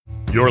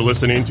You're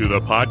listening to the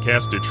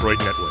Podcast Detroit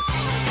Network.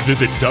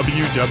 Visit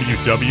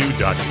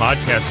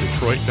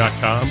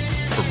www.podcastdetroit.com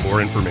for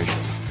more information.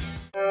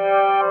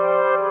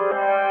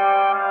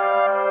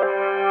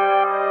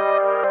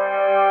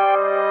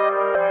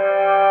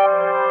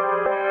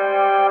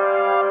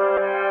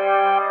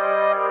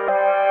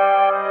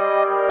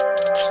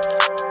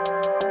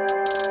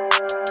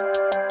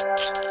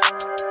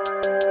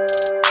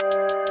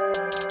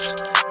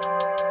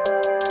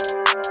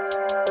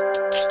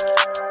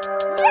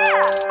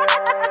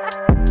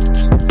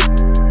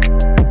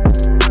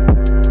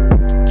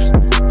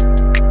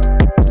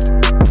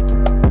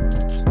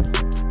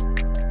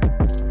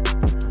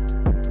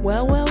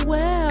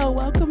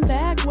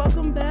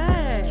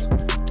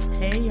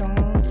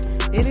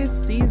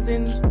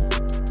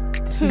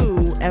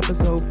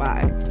 Episode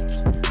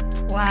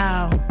 5.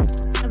 Wow.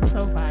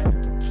 Episode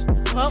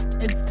 5. Well,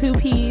 it's 2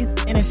 peas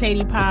in a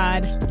Shady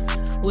pod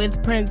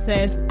with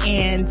Princess,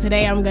 and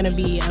today I'm going to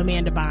be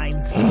Amanda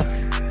Bynes.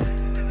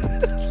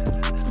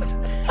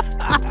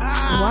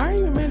 Why are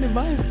you Amanda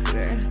Bynes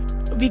today?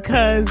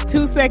 Because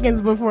 2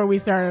 seconds before we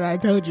started, I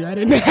told you I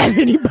didn't have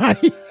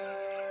anybody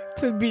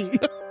to be.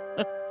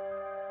 I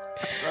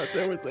thought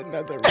there was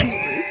another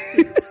reason.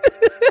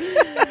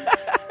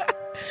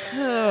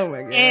 Oh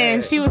my god.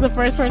 And she was the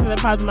first person that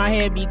popped in my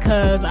head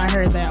because I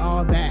heard that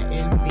all that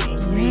is being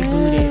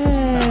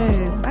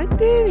rebooted. So. I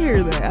did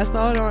hear that. I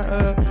saw it on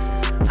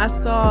I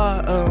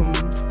saw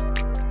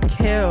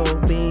Kel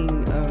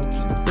being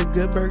the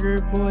Good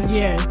Burger boy.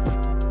 Yes.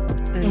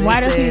 And why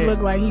does he look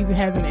like he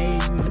hasn't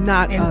aged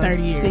not in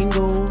 30 years?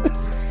 Single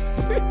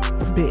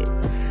bit.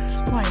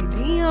 Like,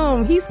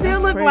 damn, he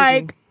still look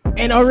like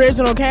an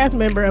original cast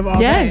member of all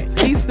that. Yes,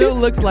 he still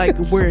looks like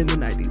we're in the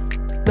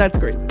 90s. That's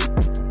crazy.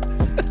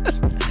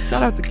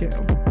 Shout out to Kel.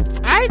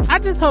 I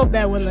just hope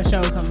that when the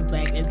show comes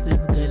back, it's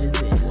as good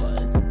as it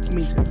was.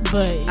 Me too.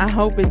 But I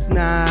hope it's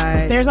not.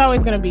 There's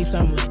always going to be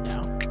some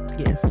letdown.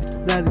 Yes,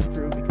 that is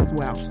true because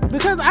wow.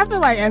 Because I feel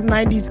like as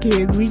 90s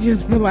kids, we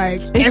just feel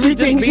like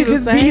everything should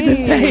just be the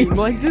same.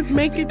 Like, just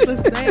make it the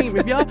same.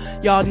 If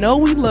y'all know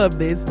we love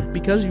this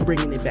because you're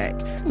bringing it back.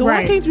 So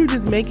why can't you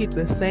just make it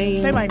the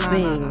same thing? No,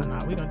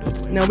 we gonna do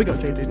it. No, we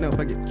gonna change it. No,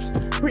 fuck it.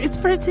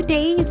 It's for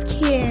today's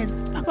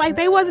kids. It's like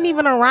they wasn't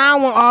even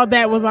around when all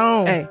that was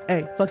on.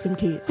 Hey, fuck them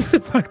kids.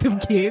 Fuck them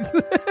kids.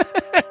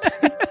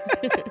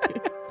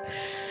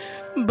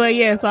 But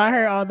yeah, so I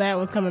heard all that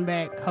was coming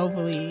back.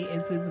 Hopefully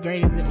it's as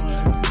great as it was,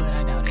 but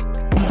I doubt it.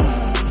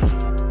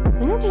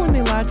 Remember when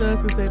they lied to us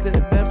and said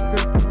that Beth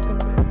Kristen was coming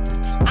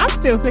back? I'm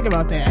still sick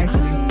about that,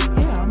 actually.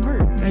 I'm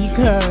hurt.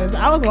 Because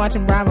I was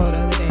watching Bravo the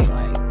other day,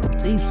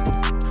 like, Jesus.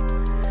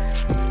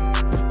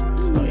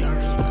 So y'all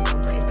really not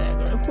gonna bring back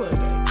Girls Club.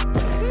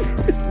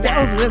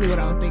 That was really what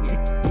I was thinking.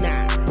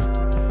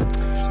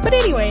 Nah. But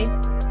anyway,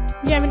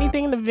 you have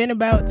anything to vent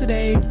about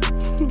today?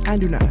 I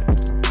do not.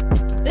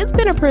 It's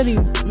been a pretty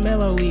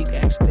mellow week,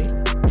 actually.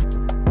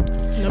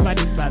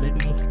 Nobody's bothered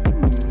me.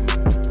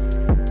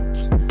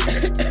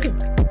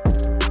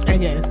 I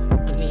guess. I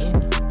mean,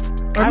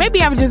 or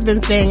maybe I've just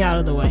been staying out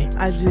of the way.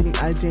 I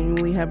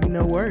genuinely have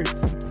no words.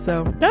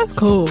 So that's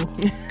cool.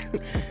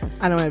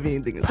 I don't have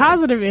anything to say.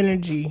 Positive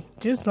energy.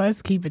 Just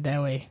let's keep it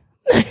that way.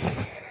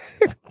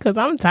 Because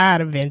I'm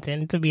tired of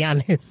venting, to be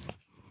honest.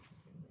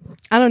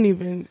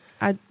 I'm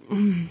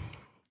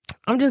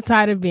just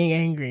tired of being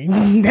angry.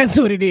 That's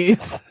what it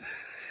is.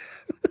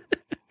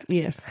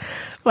 Yes.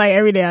 Like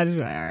every day I just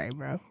be like, all right,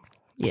 bro.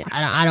 Yeah.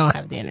 I don't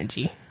have the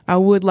energy. I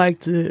would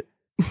like to.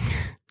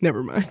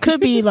 Never mind.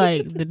 Could be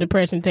like the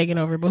depression taking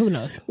over, but who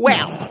knows?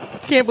 Wow.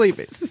 Can't believe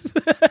it.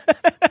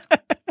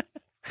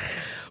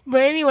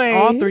 But anyway.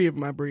 All 3 of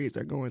my breeds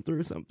are going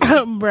through something.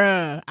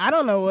 Bruh. I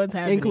don't know what's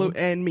happening.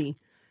 And me.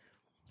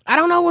 I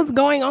don't know what's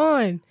going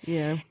on.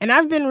 Yeah. And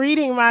I've been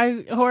reading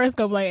my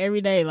horoscope like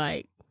every day.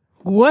 Like,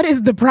 what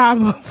is the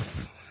problem?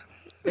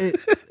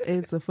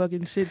 It's a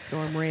fucking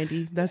shitstorm,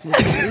 Randy. That's what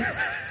it is.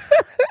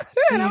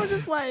 And I was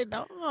just like,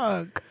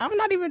 dog, I'm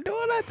not even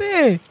doing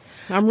nothing.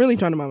 I'm really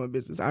trying to mind my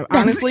business. I'm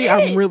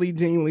really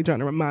genuinely trying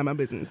to mind my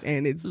business.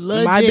 And it's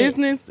legit. My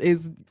business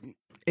is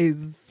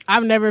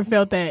I've never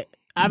felt that.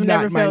 I've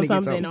never felt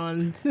something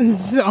on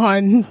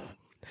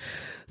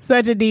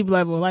such a deep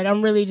level. Like,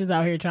 I'm really just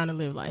out here trying to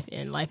live life.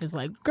 And life is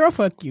like, girl,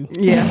 fuck you.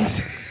 Yeah.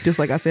 Just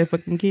like I said,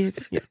 fucking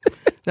kids. Yeah.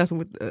 That's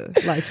what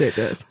life said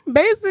does.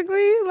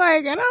 Basically,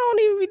 like, and I don't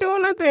even be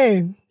doing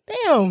nothing.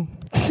 Damn.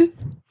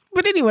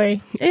 But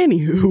anyway.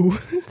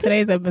 Anywho.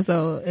 Today's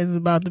episode is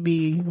about to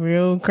be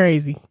real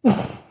crazy.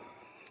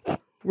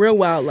 Real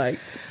wild, like.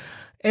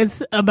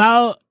 It's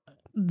about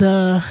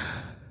the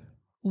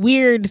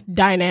weird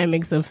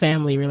dynamics of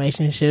family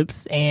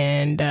relationships.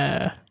 And,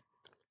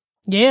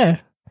 yeah.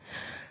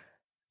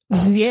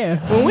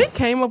 When we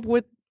came up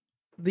with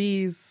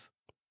these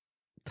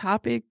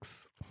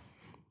topics,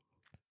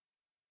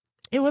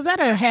 it was at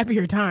a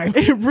happier time.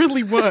 It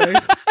really was.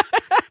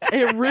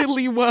 It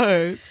really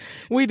was.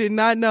 We did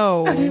not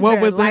know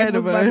what was ahead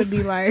of us. To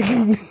be like,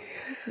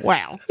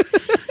 wow.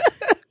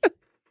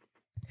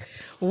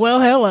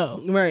 Well,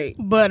 hello. Right.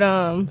 But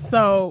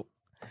so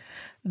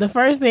the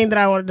first thing that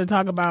I wanted to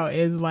talk about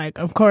is, like,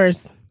 of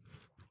course,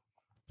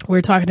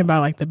 we're talking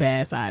about, like, the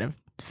bad side of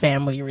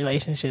family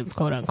relationships,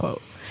 quote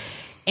unquote.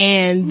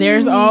 And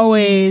there's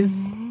always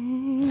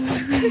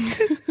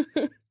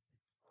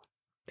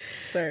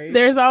Sorry.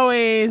 there's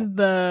always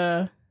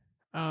the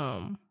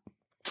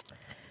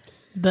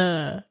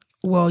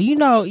well, you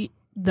know,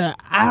 the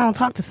I don't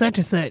talk to such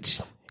and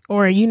such,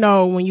 or, you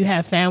know, when you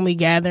have family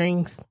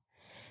gatherings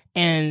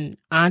and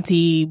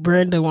Auntie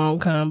Brenda won't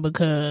come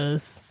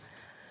because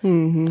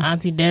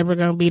Auntie Deborah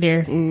gonna be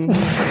there.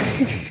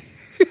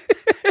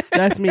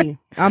 That's me.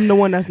 I'm the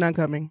one that's not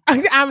coming.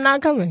 I'm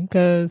not coming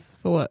because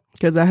for what?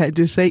 Because I had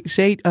just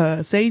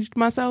saged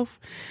myself,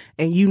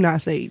 and you not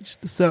saged.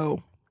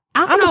 So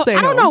I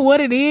don't know what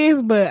it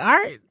is, but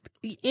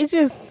it's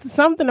just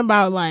something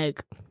about,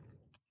 like,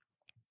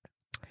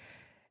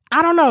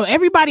 I don't know.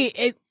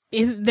 Everybody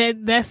is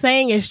that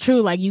saying is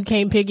true. Like, you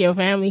can't pick your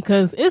family,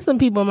 because it's some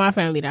people in my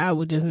family that I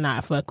would just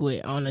not fuck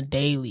with on a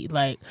daily.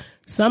 Like,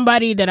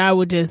 somebody that I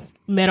would just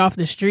met off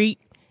the street,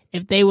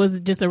 if they was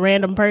just a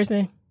random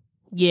person,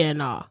 yeah,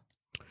 nah.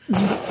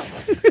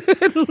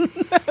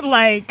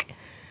 Like,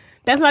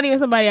 that's not even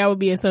somebody I would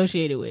be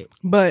associated with.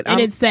 And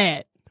it's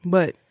sad.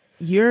 But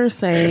you're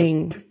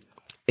saying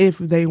if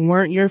they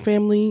weren't your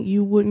family,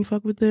 you wouldn't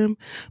fuck with them.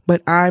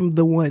 But I'm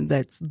the one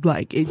that's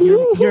like,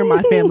 you're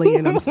my family,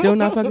 and I'm still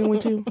not fucking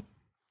with you.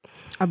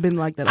 I've been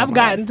like that. I've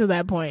gotten to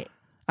that point.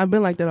 I've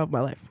been like that all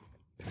my life.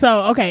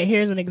 So, okay,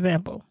 here's an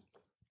example.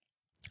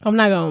 I'm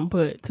not going to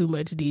put too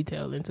much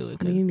detail into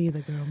it. Me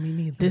neither, girl. Me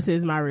neither. This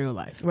is my real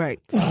life.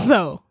 Right.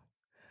 So,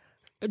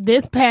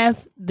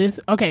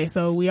 okay,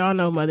 so we all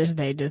know Mother's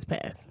Day just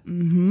passed.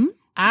 Mm-hmm.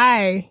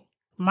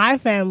 My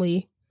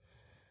family,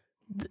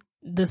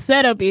 the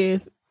setup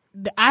is,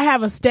 I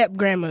have a step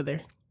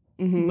grandmother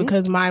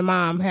because my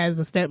mom has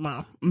a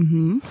stepmom.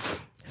 Mm-hmm.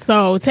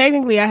 So,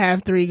 technically, I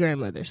have 3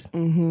 grandmothers.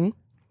 Mm-hmm.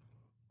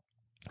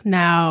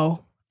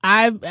 Now,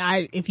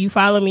 I if you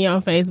follow me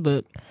on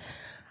Facebook,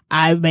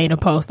 I made a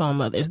post on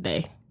Mother's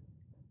Day.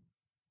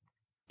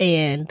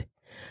 And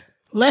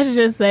let's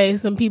just say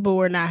some people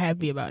were not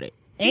happy about it.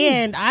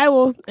 And I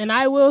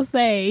will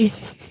say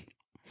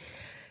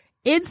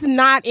it's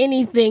not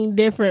anything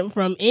different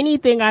from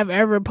anything I've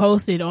ever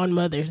posted on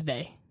Mother's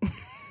Day.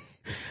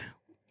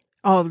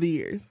 All of the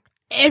years.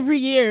 Every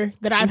year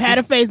that I've had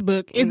a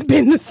Facebook, it's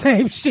been the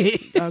same shit.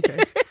 Okay.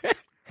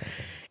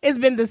 It's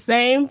been the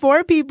same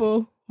 4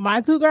 people, my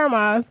 2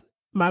 grandmas,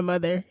 my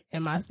mother,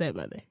 and my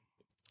stepmother.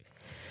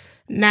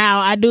 Now,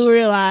 I do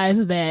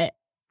realize that,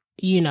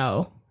 you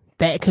know,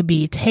 that could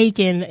be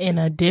taken in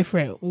a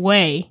different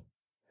way.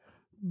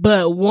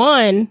 But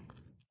 1,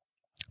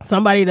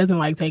 somebody doesn't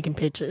like taking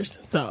pictures,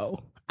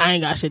 so I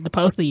ain't got shit to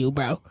post to you,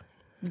 bro.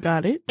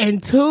 Got it.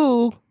 And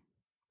 2,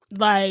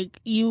 like,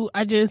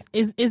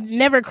 it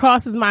never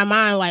crosses my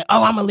mind, like,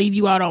 oh, I'm gonna leave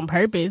you out on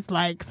purpose.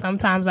 Like,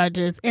 sometimes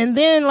and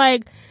then,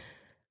 like,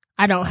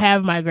 I don't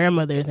have my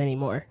grandmothers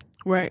anymore.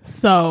 Right.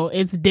 So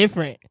it's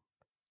different.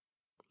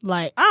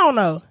 Like, I don't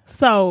know.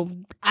 So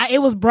it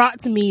was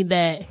brought to me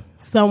that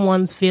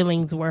someone's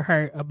feelings were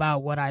hurt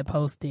about what I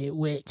posted,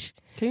 which...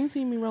 Can you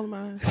see me rolling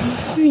my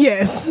eyes?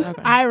 Yes.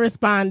 Okay. I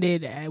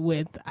responded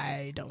with,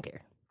 I don't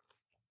care.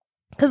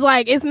 Because,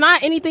 like, it's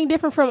not anything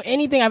different from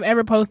anything I've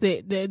ever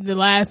posted the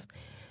last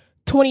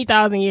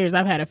 20,000 years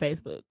I've had a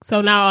Facebook. So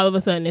now all of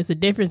a sudden it's a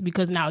difference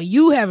because now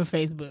you have a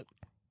Facebook.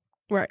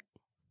 Right.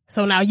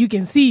 So now you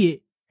can see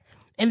it.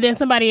 And then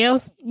somebody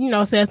else, you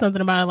know, says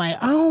something about it like,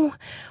 oh,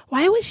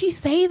 why would she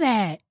say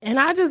that? And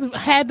I just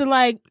had to,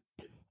 like,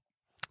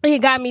 it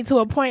got me to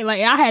a point,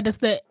 like, I had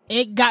to,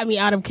 it got me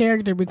out of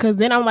character because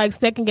then I'm, like,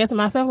 second guessing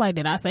myself, like,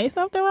 did I say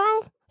something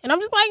wrong? And I'm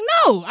just like,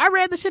 no. I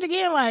read the shit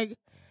again, like,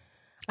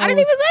 I didn't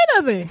even say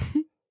nothing.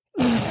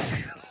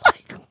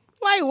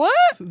 like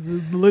what? This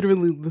is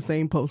literally the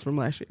same post from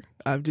last year.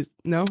 I've just,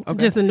 no? Okay.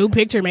 Just a new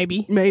picture,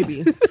 maybe.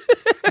 Maybe.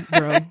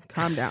 Bro,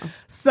 calm down.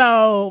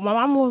 So my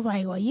mom was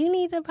like, well, you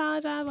need to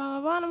apologize, blah,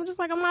 blah, blah. And I'm just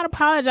like, I'm not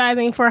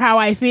apologizing for how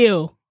I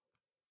feel.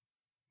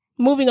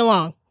 Moving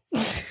along.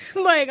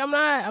 Like, I'm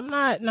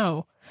not,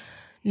 no.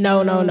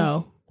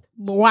 No.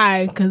 But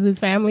why? Because it's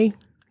family?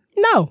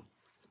 No.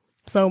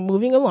 So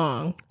moving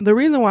along. The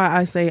reason why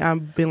I say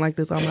I've been like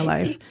this all my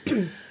life,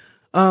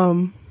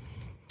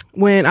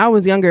 when I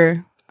was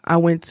younger, I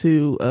went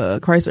to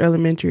Christ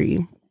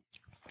Elementary,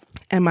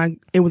 and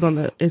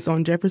it's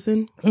on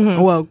Jefferson.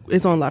 Mm-hmm. Well,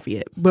 it's on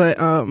Lafayette, but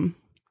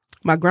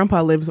my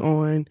grandpa lives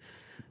on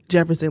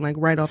Jefferson, like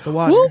right off the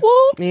water. Woo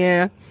woo.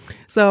 Yeah.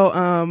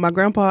 So my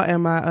grandpa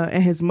and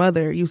and his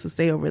mother used to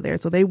stay over there,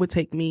 so they would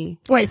take me.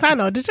 Wait, side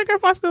note, did your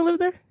grandpa still live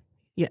there?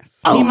 Yes.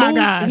 Oh my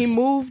gosh. He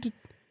moved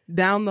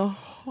down the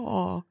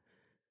hall,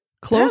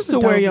 close to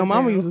where your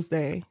mama used to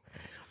stay.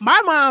 My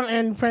mom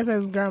and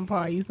Princess's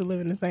grandpa used to live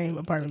in the same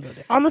apartment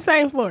building. On the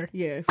same floor.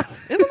 Yes.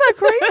 Isn't that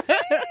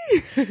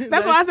crazy?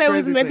 That's why I said we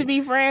was meant to be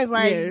friends.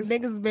 Like, yes.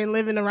 Niggas been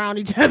living around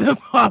each other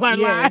all our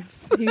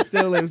lives. He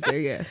still lives there,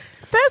 yes.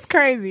 That's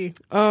crazy.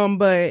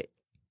 But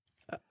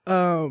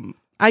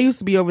I used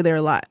to be over there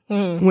a lot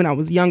when I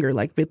was younger,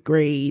 like 5th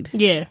grade.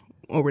 Yeah.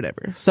 Or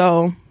whatever.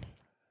 So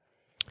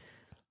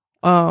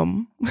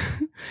My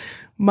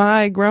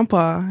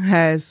grandpa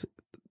has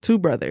two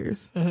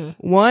brothers.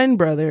 One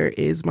brother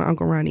is my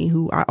Uncle Ronnie,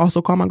 who I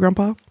also call my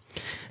grandpa.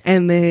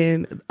 And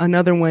then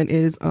another one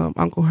is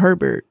Uncle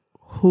Herbert,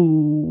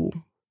 who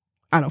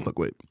I don't fuck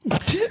with.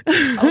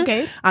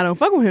 Okay. I don't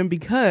fuck with him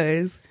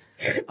because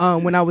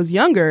when I was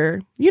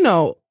younger,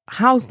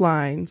 house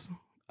lines,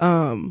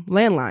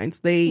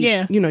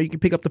 landlines, you can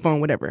pick up the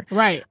phone, whatever.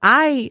 Right.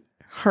 I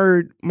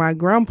heard my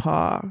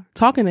grandpa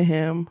talking to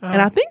him,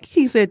 and I think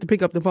he said to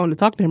pick up the phone to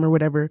talk to him or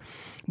whatever,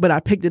 but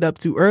I picked it up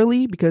too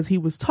early because he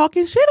was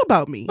talking shit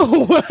about me.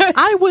 What?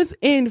 I was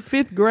in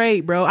 5th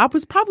grade, bro. I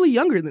was probably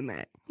younger than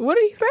that. What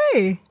did he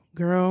say?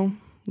 Girl,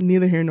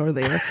 neither here nor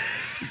there.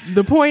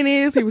 The point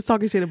is, he was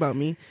talking shit about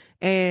me,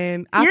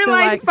 and You're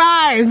like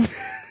 5.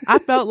 I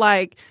felt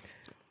like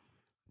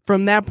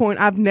from that point,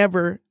 I've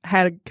never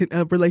had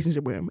a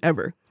relationship with him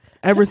ever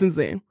since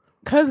then.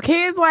 Cause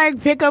kids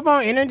pick up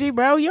on energy,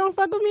 bro. You don't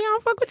fuck with me, I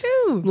don't fuck with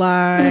you.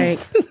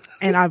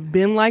 And I've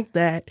been like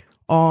that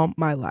all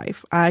my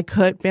life. I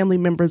cut family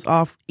members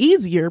off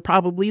easier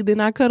probably than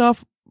I cut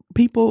off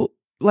people,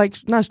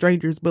 not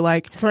strangers,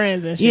 but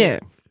friends and shit. Yeah.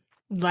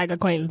 Like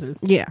acquaintances.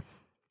 Yeah.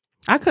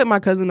 I cut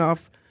my cousin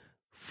off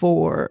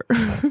for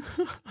I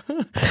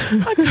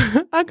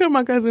cut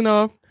my cousin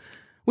off.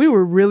 We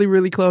were really,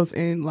 really close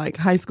in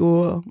high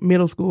school,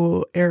 middle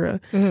school era.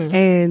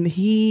 And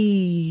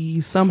he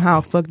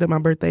somehow fucked up my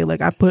birthday.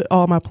 I put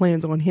all my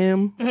plans on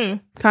him,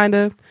 kind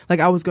of.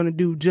 I was going to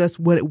do just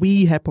what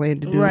we had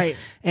planned to do. Right.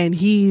 And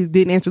he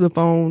didn't answer the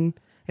phone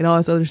and all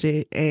this other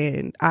shit.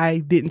 And I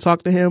didn't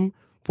talk to him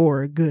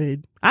for a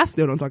good... I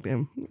still don't talk to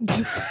him.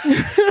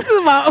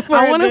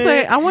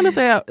 I want to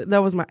say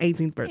that was my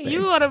 18th birthday.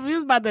 You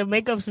was about to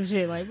make up some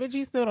shit, but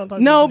you still don't talk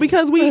to him. No,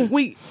 because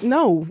I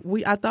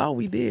thought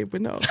we did,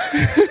 but no.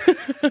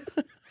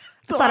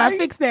 So I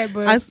fixed that,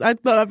 but I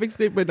thought I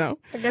fixed it, but no.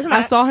 I guess not.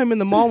 I saw him in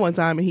the mall one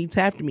time and he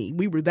tapped me.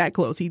 We were that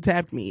close. He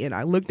tapped me and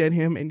I looked at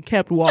him and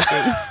kept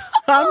walking.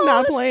 I'm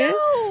not playing.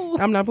 No.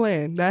 I'm not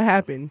playing. That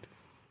happened.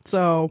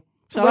 So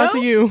shout out to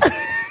you.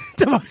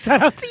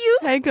 Shout out to you.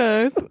 Hey,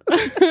 cuz.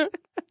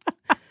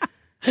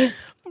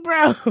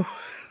 Bro.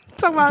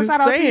 Talk about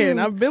shout out to you.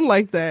 I've been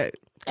like that.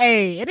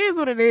 Hey, it is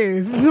what it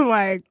is.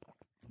 Nigga,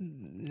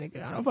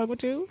 I don't fuck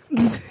with you.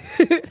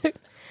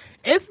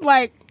 It's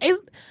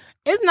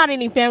not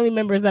any family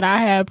members that I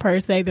have per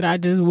se that I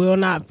just will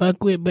not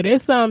fuck with, but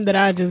it's some that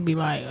I just be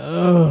like,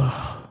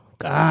 oh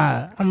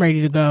God, I'm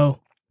ready to go.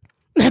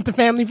 At the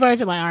family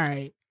function, all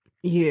right.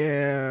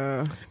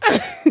 Yeah.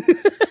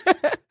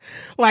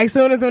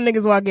 Soon as them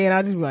niggas walk in,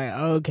 I'll just be like,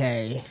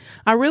 okay.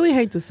 I really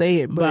hate to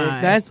say it, but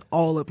Bye. that's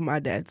all of my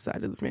dad's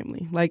side of the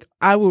family.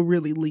 I will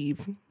really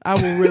leave. I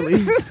will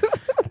really.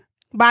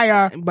 Bye,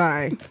 y'all.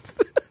 Bye.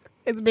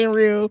 It's been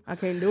real. I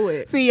can't do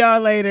it. See y'all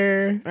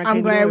later.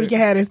 I'm glad we can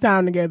have this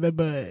time together,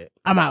 but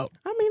I'm out.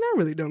 I mean, I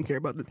really don't care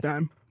about this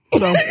time.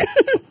 So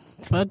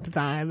fuck the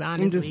time,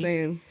 honestly. I'm just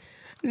saying.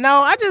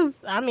 No, hey,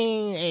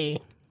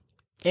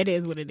 it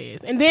is what it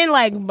is. And then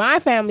my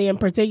family in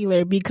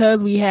particular,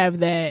 because we have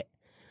that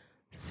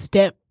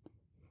step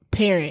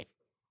parent,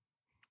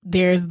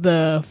 there's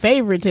the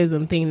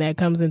favoritism thing that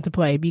comes into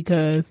play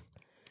because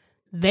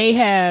they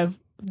have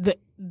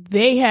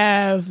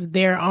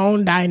their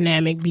own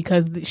dynamic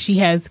because she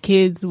has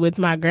kids with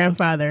my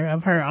grandfather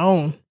of her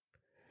own.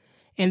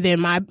 And then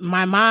my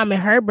mom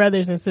and her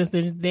brothers and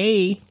sisters,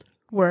 they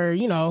were,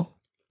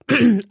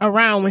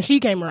 around when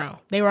she came around.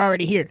 They were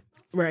already here.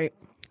 Right.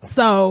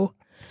 So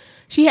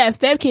she has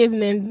stepkids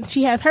and then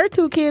she has her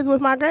 2 kids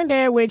with my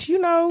granddad, which,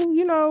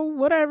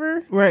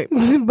 whatever. Right.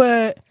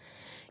 But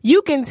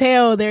you can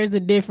tell there's a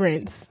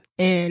difference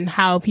in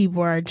how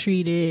people are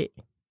treated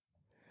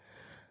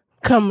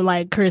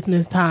come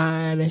Christmas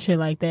time and shit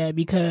like that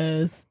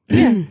because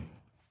they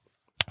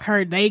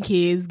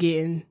kids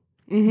getting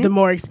the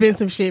more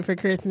expensive shit for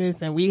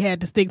Christmas and we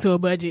had to stick to a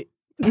budget.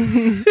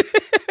 We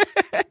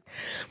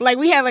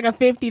had a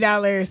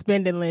 $50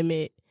 spending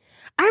limit.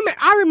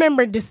 I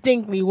remember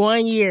distinctly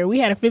one year we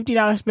had a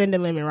 $50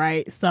 spending limit,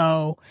 right?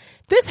 So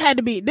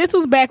this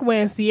was back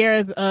when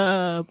Sierra's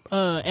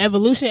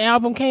Evolution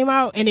album came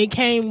out and it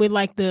came with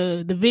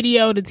the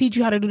video to teach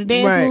you how to do the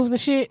dance moves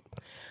and shit.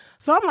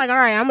 So I'm all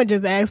right, I'm gonna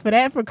just ask for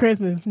that for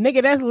Christmas.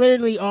 Nigga, that's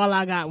literally all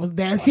I got was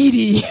that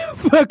CD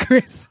for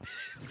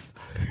Christmas.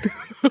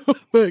 Oh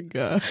my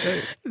God.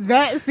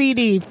 That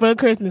CD for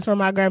Christmas from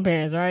my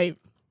grandparents, right?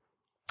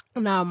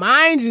 Now,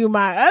 mind you,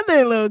 my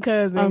other little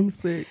cousin I'm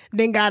sick.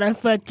 Then got a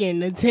fucking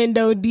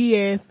Nintendo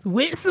DS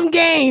with some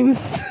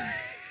games.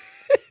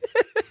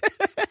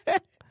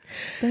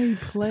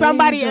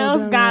 Somebody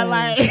else got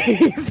a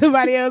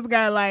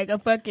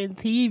fucking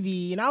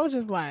TV, and I was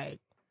just like,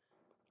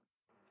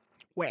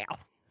 wow.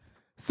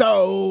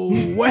 So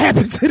what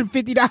happened to the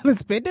 $50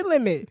 spending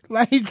limit?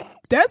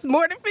 That's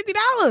more than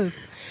 $50.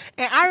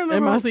 And I remember,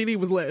 and my CD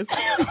was less.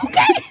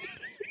 Okay.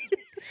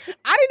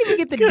 I didn't even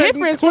get the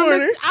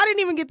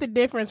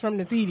difference from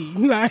the CD.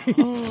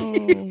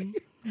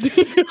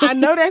 I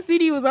know that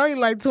CD was only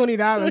like $20,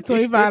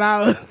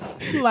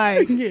 $25.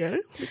 Like, yeah,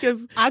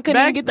 because I couldn't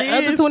even get the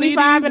other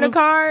 25 in the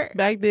card.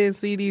 Back then,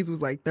 CDs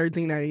was like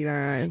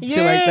 $13.99, Yeah.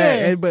 shit like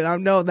that. But I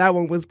know that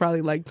one was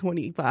probably like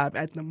 25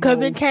 at the most.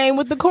 Because it came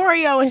with the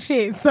choreo and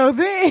shit. So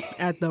then,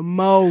 at the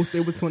most,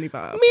 it was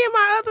 25. me and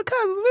my other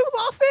cousins, we was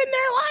all sitting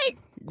there like,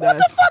 what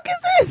the fuck is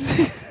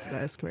this?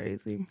 That's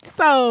crazy.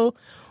 So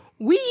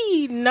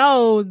we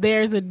know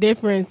there's a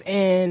difference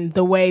in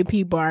the way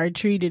people are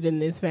treated in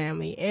this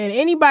family. And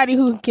anybody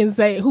who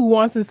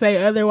wants to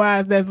say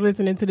otherwise that's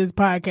listening to this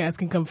podcast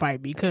can come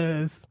fight me,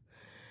 because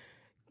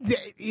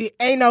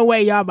ain't no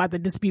way y'all about to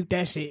dispute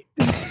that shit.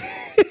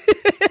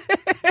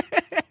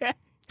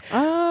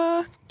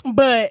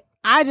 But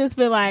I just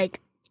feel like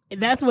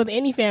that's with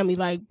any family.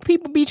 Like,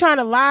 people be trying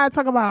to lie,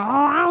 talking about,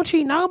 oh, I don't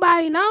treat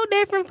nobody no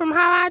different from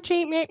how I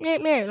treat me.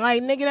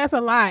 Like, nigga, that's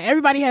a lie.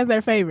 Everybody has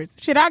their favorites.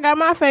 Shit, I got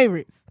my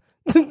favorites.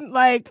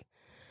 Like,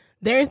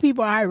 there's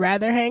people I'd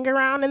rather hang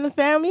around in the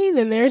family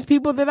than there's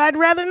people that I'd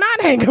rather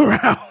not hang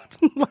around.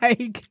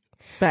 Like,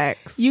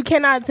 facts. You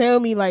cannot tell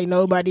me, like,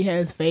 nobody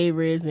has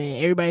favorites and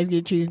everybody's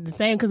get treated the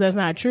same, because that's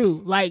not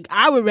true. Like,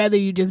 I would rather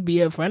you just be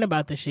upfront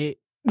about the shit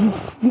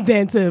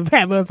than to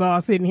have us all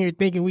sitting here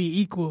thinking we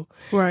equal.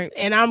 Right.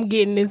 And I'm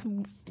getting this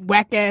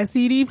whack ass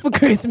CD for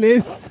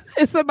Christmas,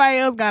 and somebody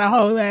else got a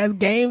whole ass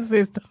game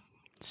system.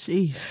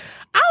 Jeez.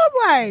 I was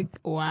like,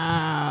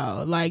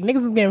 wow. Like, niggas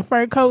was getting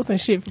fur coats and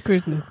shit for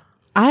Christmas.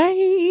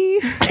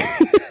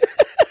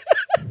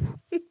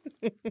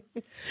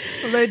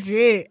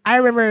 Legit. I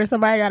remember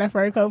somebody got a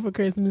fur coat for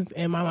Christmas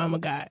and my mama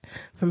got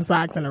some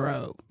socks and a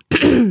robe.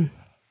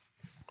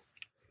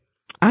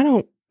 I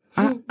don't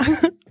like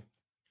it.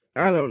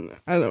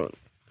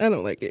 I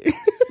don't like it.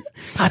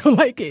 I don't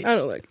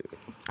like it.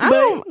 I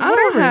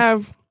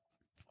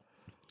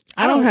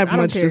don't have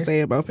much to say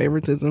about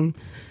favoritism,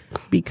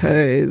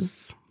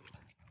 because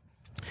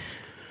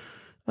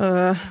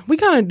we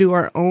kind of do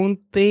our own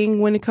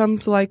thing when it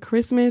comes to like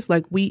Christmas.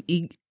 Like,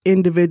 we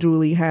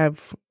individually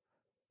have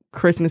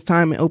Christmas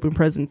time and open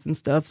presents and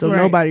stuff. So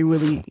nobody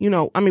really,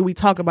 I mean, we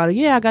talk about it.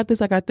 Yeah, I got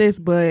this,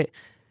 but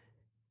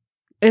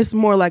it's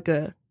more like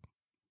a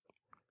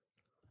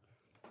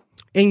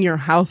in your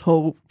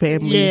household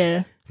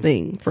family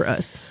thing for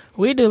us.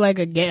 We do like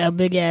a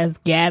big ass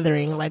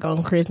gathering like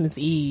on Christmas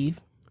Eve.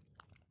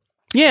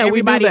 Yeah,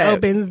 everybody we do that.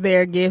 opens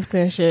their gifts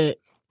and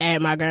shit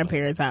at my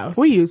grandparents' house.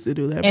 We used to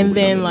do that, and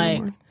then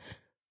like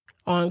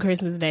on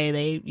Christmas Day,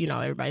 they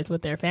everybody's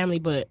with their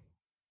family,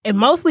 and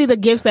mostly the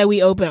gifts that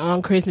we open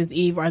on Christmas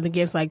Eve are the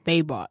gifts like they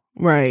bought.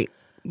 Right.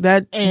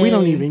 That we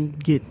don't even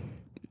get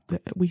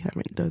that. We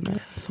haven't done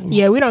that. So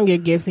yeah, we don't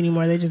get gifts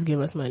anymore. They just give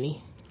us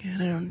money. Yeah,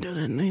 they don't do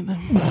that neither.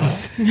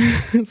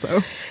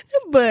 So,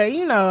 but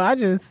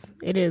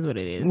it is what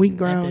it is. We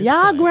grown.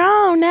 Y'all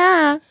grown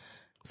now.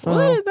 So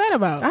what is that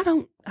about? I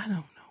don't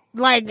know.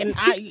 Like, and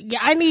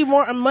I need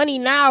more money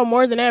now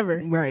more than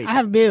ever. Right. I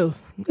have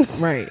bills.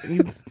 Right.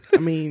 I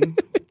mean,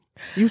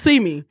 you see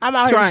me. I'm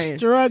out trying. Here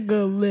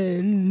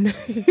struggling.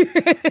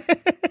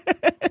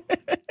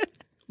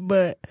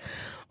 But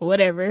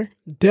whatever.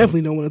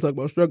 Definitely don't want to talk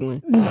about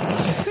struggling.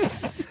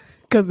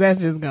 Because that's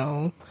just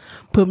gonna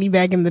put me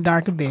back in the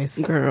dark abyss.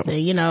 Girl. So,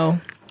 I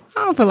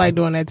don't feel like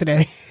doing that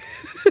today.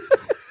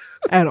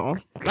 At all.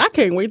 I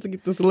can't wait to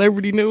get the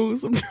celebrity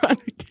news. I'm trying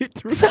to get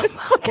through so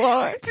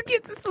hard to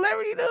get the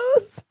celebrity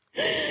news.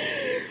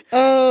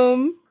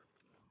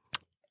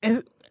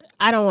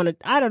 I don't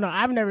know.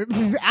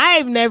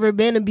 I've never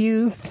been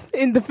abused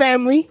in the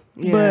family.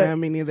 Yeah, but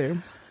me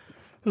neither.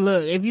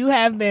 Look, if you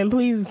have been,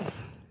 please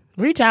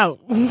reach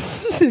out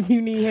if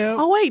you need help.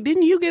 Oh wait,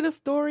 didn't you get a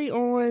story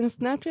on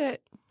Snapchat?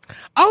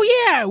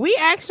 Oh yeah, we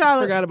asked y'all.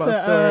 Forgot about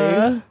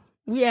stories.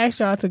 We asked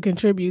y'all to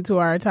contribute to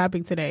our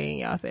topic today, and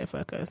y'all said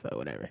fuck us, so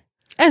whatever.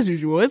 As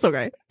usual, it's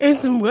okay.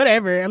 It's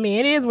whatever. I mean,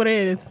 it is what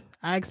it is.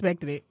 I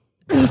expected it.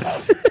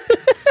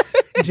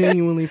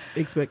 Genuinely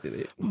expected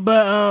it.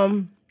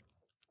 But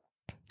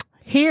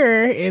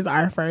here is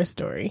our first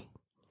story,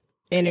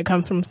 and it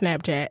comes from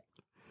Snapchat.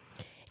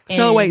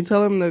 So wait,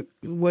 tell them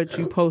what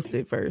you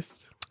posted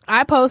first.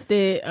 I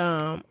posted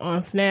on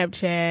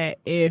Snapchat.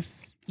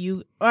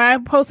 I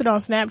posted on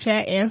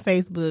Snapchat and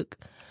Facebook.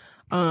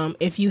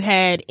 If you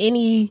had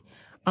any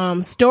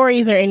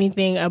stories or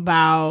anything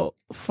about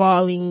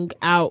falling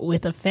out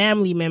with a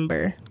family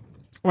member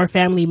or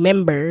family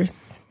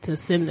members, to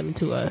send them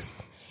to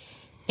us.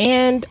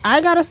 And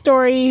I got a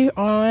story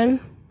on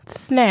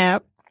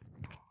Snap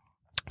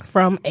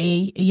from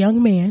a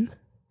young man,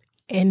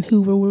 and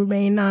who will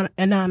remain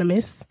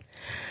anonymous.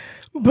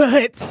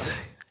 But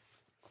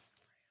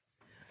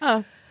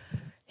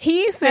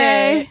he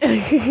said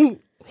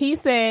he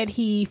said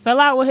he fell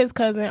out with his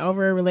cousin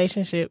over a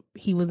relationship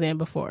he was in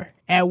before.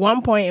 At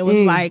one point, it was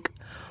like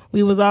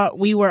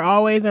we were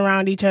always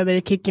around each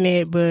other kicking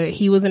it, but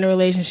he was in a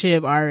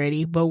relationship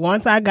already. But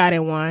once I got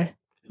in one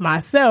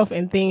myself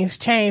and things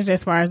changed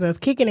as far as us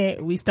kicking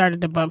it, we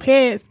started to bump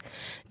heads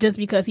just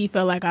because he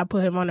felt like I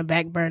put him on the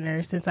back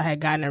burner since I had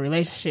gotten a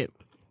relationship.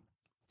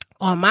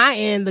 On my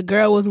end, the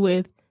girl was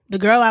with the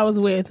girl I was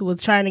with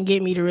was trying to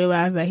get me to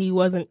realize that he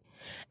wasn't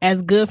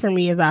as good for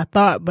me as I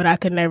thought, but I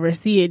could never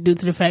see it due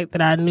to the fact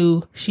that I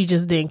knew she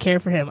just didn't care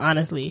for him,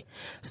 honestly.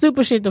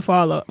 Stupid shit to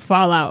fall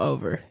out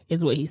over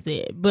is what he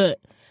said. But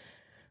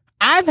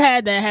I've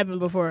had that happen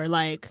before,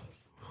 like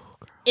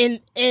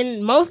in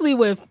mostly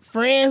with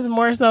friends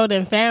more so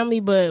than family,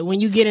 but when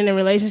you get in a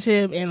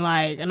relationship and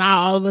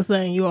now all of a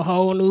sudden you a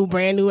whole new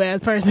brand new ass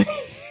person.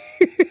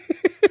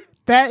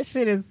 That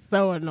shit is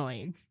so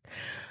annoying.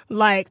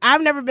 Like,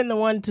 I've never been the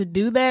one to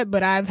do that,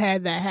 but I've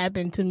had that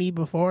happen to me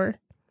before.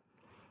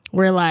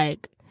 Where,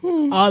 like,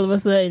 all of a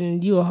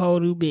sudden, you a whole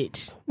new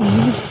bitch.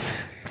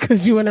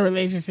 Because you in a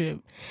relationship.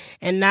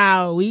 And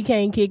now, we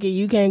can't kick it.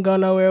 You can't go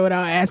nowhere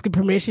without asking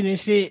permission and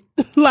shit.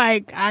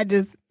 Like, it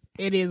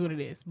is what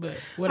it is. But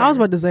whatever. I was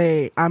about to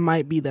say, I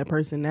might be that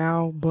person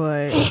now,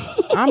 but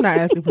I'm not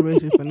asking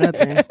permission for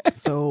nothing.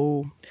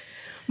 So.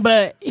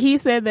 But he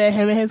said that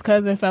him and his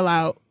cousin fell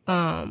out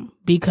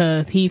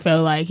because he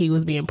felt like he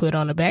was being put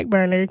on the back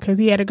burner because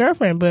he had a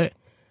girlfriend, but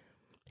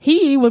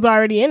he was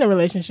already in a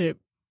relationship.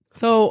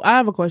 So I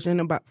have a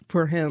question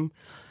for him.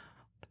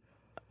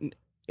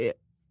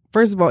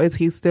 First of all, is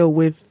he still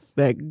with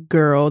that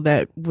girl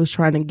that was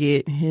trying to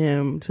get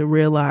him to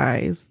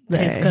realize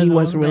that he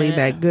wasn't really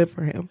that good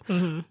for him?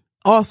 Mm-hmm.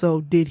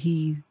 Also, did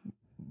he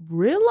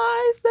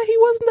realize that he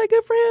wasn't that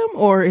good for him,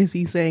 or is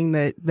he saying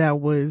that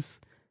was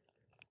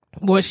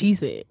what she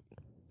said?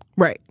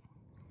 Right.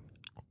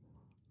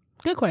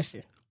 Good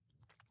question.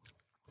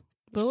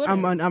 But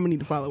I'm gonna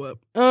need to follow up.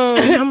 I'm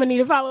gonna need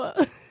to follow up.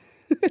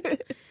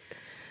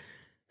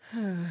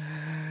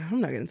 I'm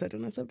not gonna touch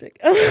on that subject.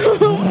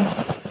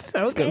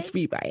 So Just gonna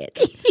speed by it.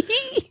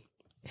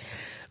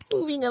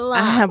 Moving along.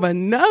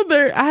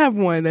 I have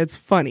one that's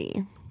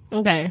funny.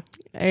 Okay.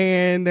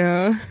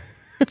 And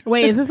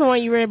wait, is this the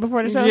one you read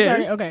before the show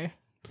started? Okay.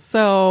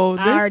 So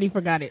I already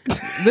forgot it.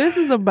 This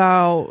is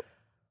about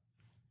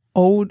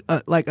old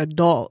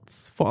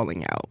adults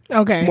falling out.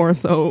 Okay. More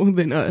so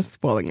than us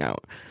falling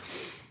out.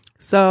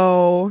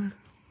 So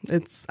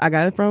I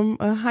got it from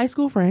a high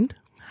school friend.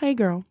 Hey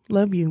girl,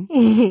 love you.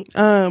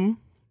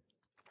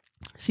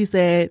 She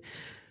said,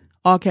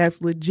 all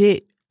caps,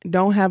 legit,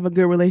 don't have a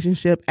good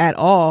relationship at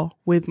all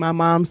with my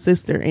mom's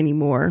sister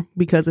anymore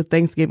because of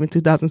Thanksgiving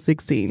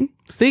 2016.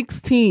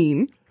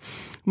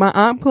 My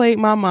aunt played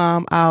my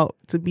mom out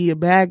to be a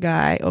bad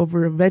guy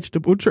over a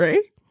vegetable tray.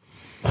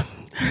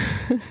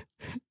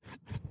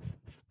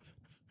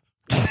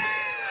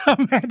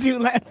 I'm mad you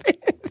laughing.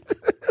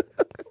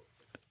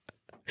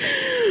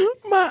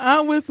 My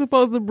aunt was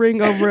supposed to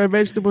bring over a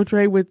vegetable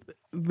tray with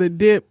the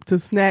dip to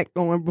snack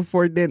on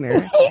before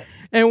dinner.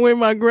 And when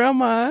my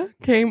grandma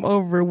came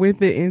over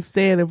with it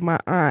instead of my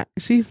aunt,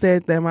 she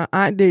said that my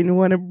aunt didn't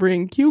want to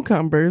bring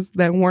cucumbers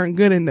that weren't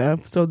good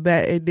enough so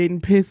that it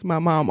didn't piss my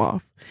mom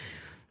off.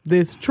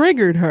 This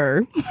triggered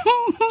her.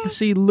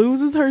 She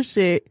loses her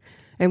shit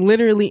and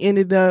literally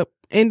ended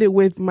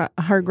with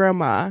her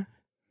grandma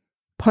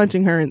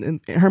punching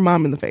her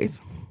mom in the face.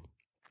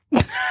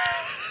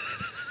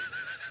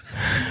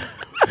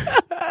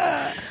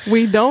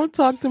 We don't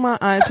talk to my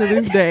aunt to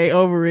this day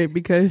over it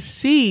because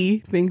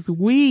she thinks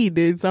we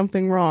did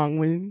something wrong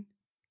when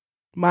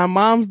my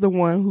mom's the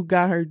one who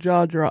got her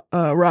jaw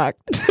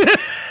rocked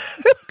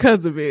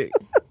because of it.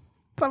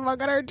 Someone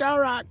got her jaw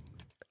rocked.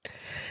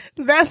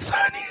 That's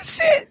funny as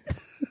shit.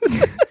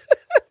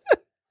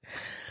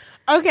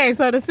 Okay,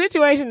 so the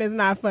situation is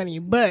not funny,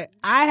 but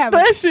I have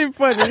that shit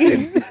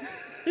funny.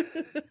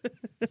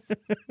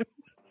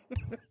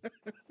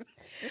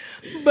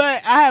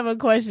 But I have a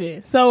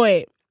question. So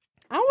wait.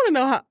 I want to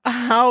know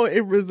how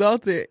it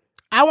resulted.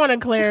 I want to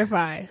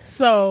clarify.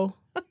 So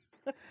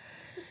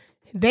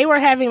they were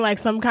having like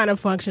some kind of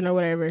function or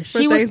whatever. For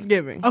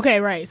Thanksgiving.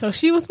 Okay, right. So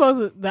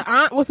the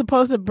aunt was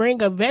supposed to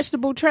bring a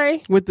vegetable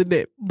tray. With the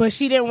dip. But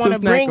she didn't want to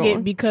bring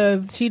it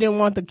because she didn't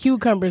want the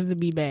cucumbers to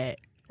be bad.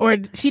 Or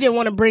she didn't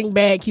want to bring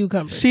bad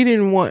cucumbers.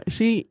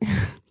 She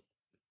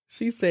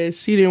said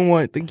she didn't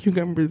want the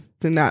cucumbers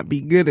to not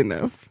be good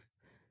enough.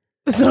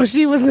 So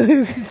she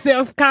was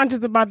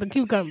self-conscious about the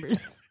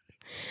cucumbers.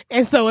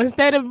 And so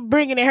instead of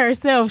bringing it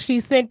herself, she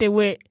sent it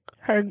with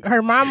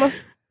her mama,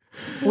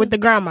 with the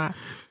grandma.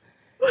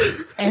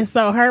 And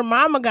so her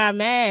mama got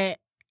mad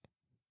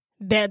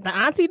that the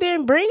auntie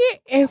didn't bring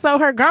it. And so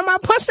her grandma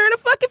punched her in the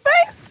fucking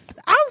face.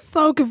 I'm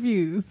so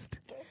confused.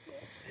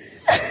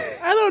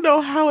 I don't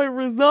know how it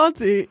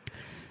resulted.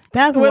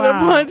 That's with wild. A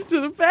punch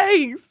to the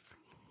face.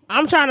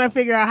 I'm trying to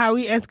figure out how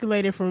we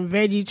escalated from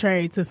veggie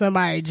tray to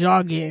somebody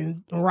jaw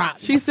getting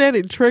rocked. She said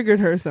it triggered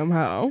her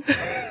somehow.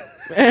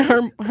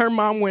 And her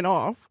mom went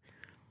off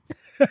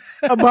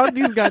about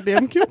these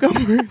goddamn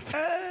cucumbers.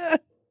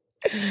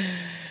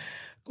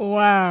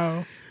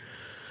 Wow.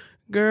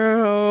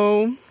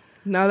 Girl.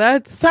 Now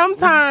that's...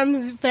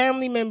 Sometimes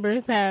family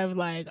members have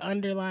like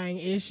underlying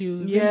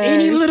issues. Yes.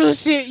 And any little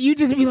shit, you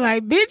just be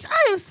like, bitch,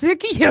 I am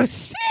sick of your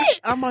shit.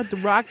 I'm about to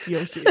rock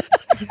your shit.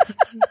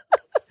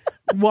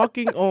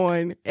 Walking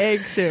on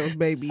eggshells,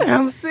 baby.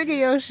 I'm sick of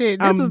your shit.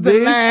 This was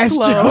the last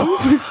straw.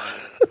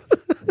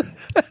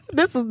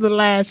 This is the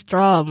last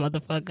straw,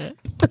 motherfucker.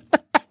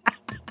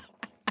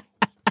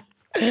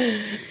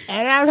 And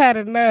I've had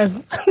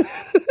enough.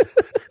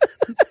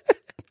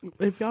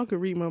 If y'all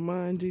could read my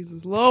mind,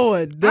 Jesus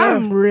Lord.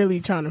 I'm really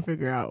trying to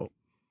figure out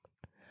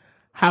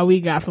how we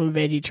got from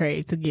veggie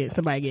trade to get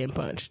somebody getting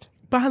punched.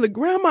 By the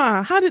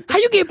grandma. How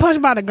you get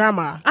punched by the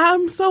grandma?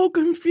 I'm so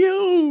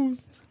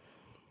confused.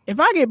 If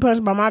I get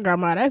punched by my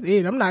grandma, that's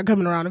it. I'm not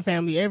coming around the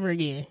family ever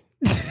again.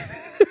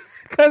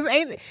 Because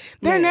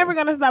they're never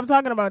going to stop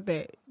talking about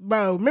that.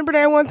 Bro, remember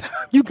that one time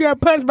you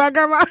got punched by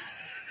grandma?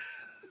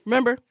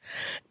 Remember?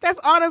 That's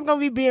all that's going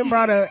to be being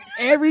brought up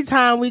every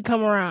time we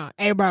come around.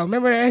 Hey, bro,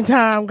 remember that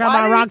time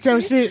grandma rocked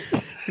your shit?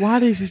 Why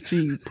did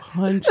she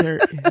punch her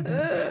in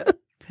the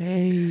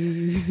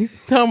face?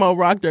 Talking about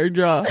rocked her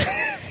jaw.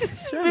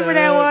 Remember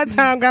that one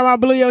time grandma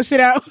blew your shit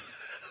out?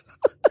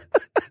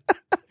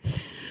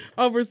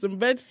 Over some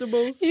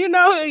vegetables. You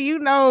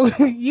know,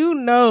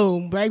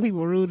 black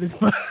people rude as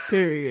fuck.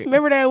 Period.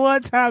 Remember that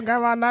one time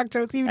grandma knocked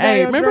your TV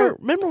down?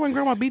 Remember when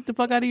grandma beat the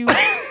fuck out of you?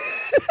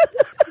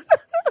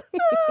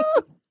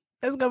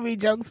 It's gonna be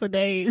jokes for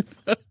days.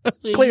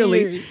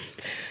 Clearly. Years.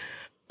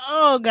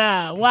 Oh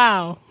God!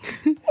 Wow.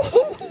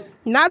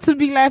 Not to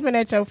be laughing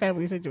at your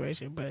family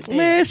situation, but damn.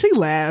 Man, she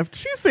laughed.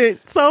 She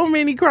sent so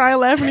many crying,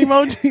 laughing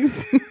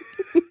emojis.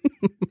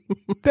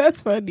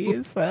 That's funny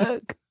as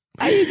fuck.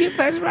 How you get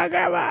punched by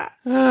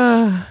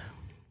grandma?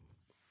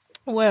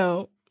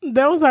 Well,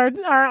 those are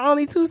our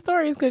only two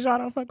stories because y'all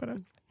don't fuck with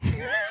us.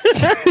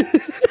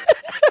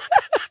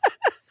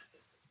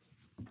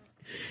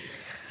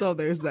 So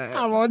there's that.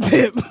 I'm on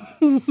tip.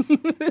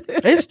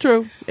 It's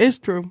true. It's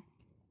true.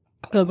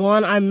 Because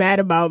one, I'm mad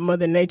about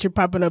Mother Nature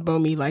popping up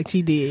on me like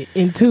she did.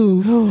 And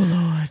two, oh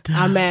Lord,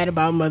 I'm mad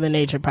about Mother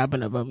Nature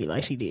popping up on me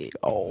like she did.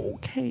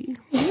 Okay.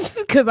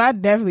 Because I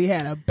definitely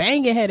had a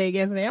banging headache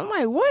yesterday. I'm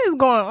like, what is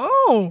going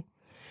on?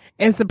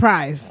 And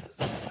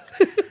surprise.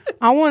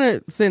 I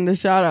want to send a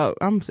shout out.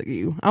 I'm sick of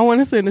you. I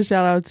want to send a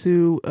shout out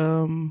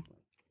to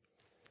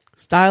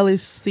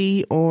Stylish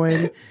C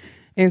on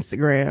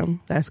Instagram.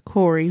 That's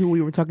Corey, who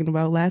we were talking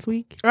about last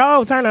week.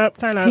 Oh, turn up.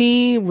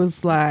 He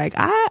was like,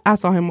 I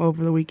saw him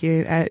over the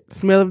weekend at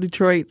Smell of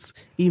Detroit's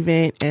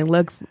event and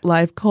Lux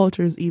Life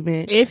Culture's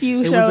event. If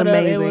you showed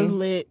up, it was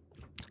lit.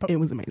 It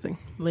was amazing.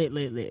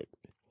 Lit.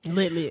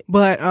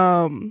 But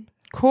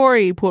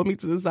Corey pulled me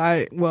to the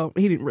side. Well,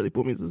 he didn't really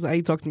pull me to the side.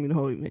 He talked to me the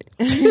whole event.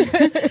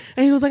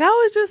 And he was like, I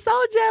was just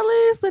so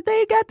jealous that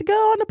they got to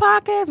go on the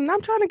podcast and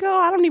I'm trying to go.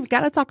 I don't even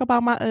got to talk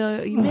about my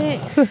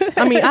event.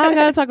 I mean, I don't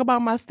got to talk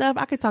about my stuff.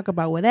 I could talk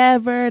about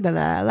whatever. Okay.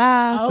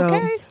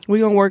 So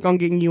we're going to work on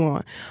getting you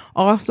on.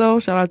 Also,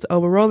 shout out to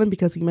Oba Roland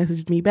because he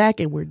messaged me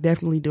back and we're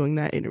definitely doing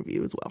that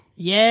interview as well.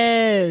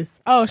 Yes.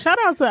 Oh, shout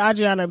out to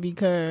Adriana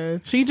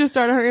because she just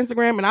started her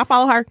Instagram and I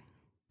follow her.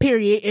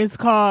 Period. It's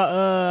called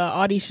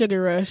Audie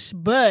Sugar Rush.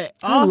 But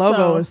her also,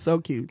 logo is so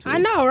cute too. I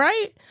know,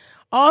 right?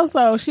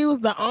 Also, she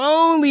was the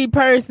only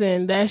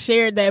person that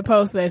shared that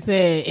post that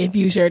said, if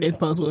you share this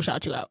post, we'll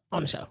shout you out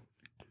on the show.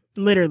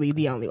 Literally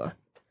the only one.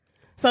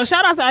 So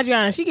shout out to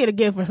Adriana. She get a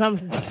gift for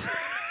something.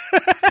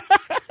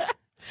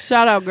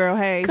 Shout out, girl.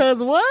 Hey.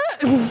 Cause what?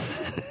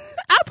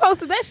 I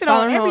posted that shit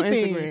on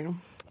everything. On Instagram.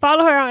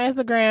 Follow her on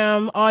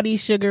Instagram, Audie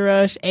Sugar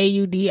Rush,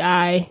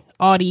 AUDI,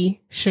 Audie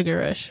Sugar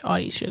Rush,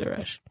 Audie Sugar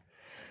Rush.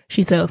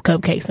 She sells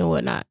cupcakes and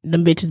whatnot.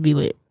 Them bitches be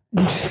lit.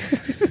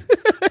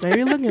 They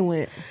be looking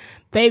lit.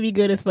 They be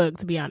good as fuck,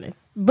 to be honest.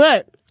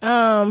 But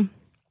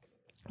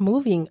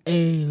moving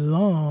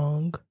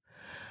along,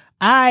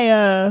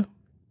 I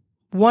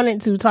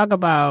wanted to talk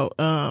about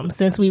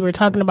since we were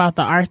talking about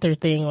the Arthur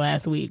thing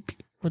last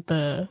week with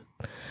the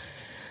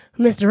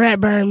Mr.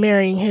 Ratburn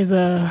marrying his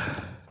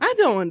I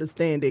don't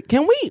understand it.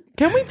 Can we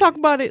talk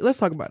about it? Let's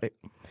talk about it.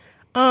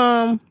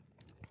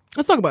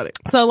 Let's talk about it.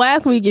 So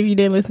last week, if you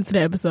didn't listen to the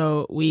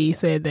episode, we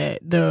said that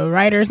the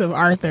writers of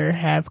Arthur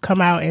have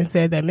come out and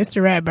said that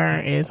Mr.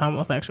 Ratburn is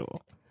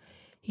homosexual.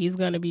 He's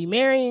going to be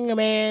marrying a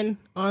man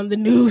on the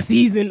new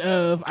season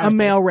of Arthur. A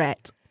male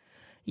rat.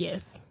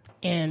 Yes.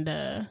 And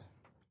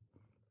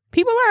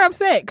people are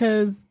upset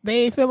because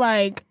they feel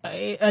like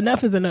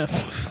enough is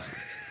enough.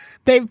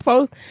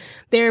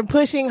 They're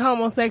pushing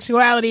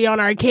homosexuality on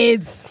our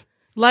kids.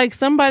 Like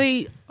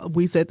somebody,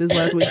 we said this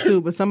last week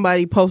too, but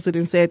somebody posted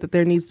and said that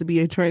there needs to be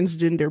a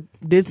transgender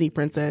Disney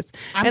princess.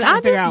 And I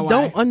just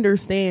don't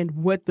understand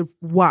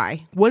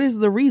why. What is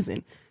the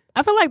reason?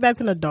 I feel like that's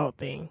an adult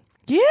thing.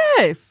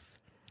 Yes.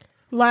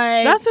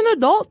 Like that's an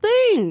adult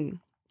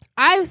thing.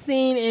 I've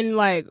seen in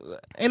my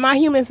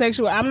human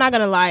sexual, I'm not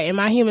going to lie, in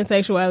my human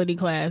sexuality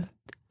class,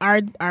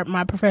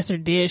 my professor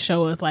did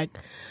show us like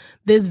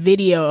this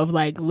video of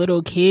like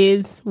little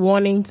kids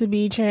wanting to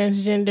be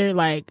transgender,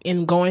 like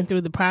and going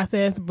through the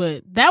process,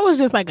 but that was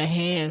just like a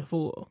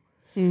handful.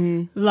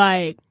 Mm-hmm.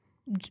 Like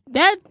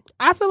that,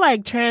 I feel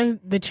like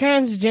the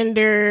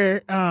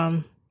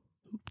transgender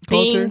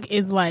thing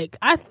is like,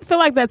 I feel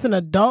like that's an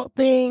adult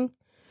thing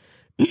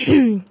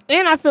And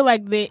I feel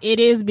like it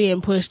is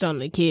being pushed on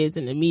the kids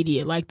in the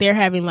media. Like they're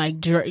having like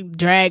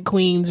drag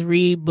queens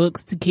read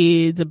books to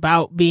kids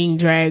about being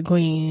drag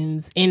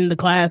queens in the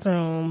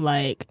classroom.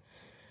 Like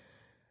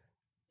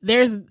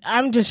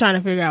I'm just trying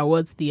to figure out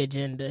what's the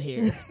agenda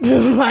here.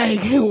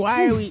 Like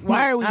why are we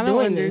I don't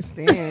doing this?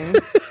 understand.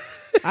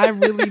 I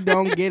really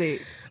don't get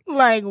it.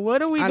 Like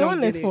what are we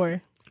doing this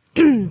for?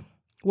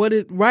 What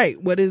is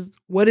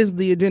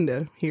the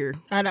agenda here?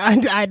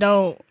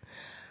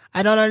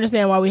 I don't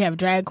understand why we have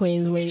drag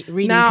queens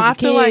reading now, to the I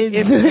feel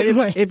kids.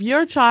 like if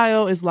your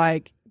child is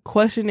like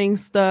questioning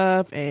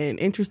stuff and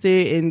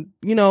interested in,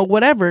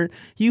 whatever,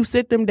 you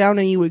sit them down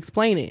and you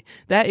explain it.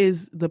 That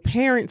is the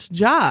parent's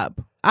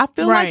job. I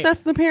feel like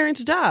that's the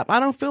parent's job. I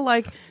don't feel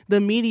like the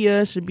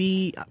media should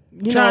be,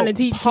 trying to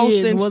teach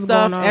kids what's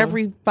stuff going on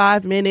every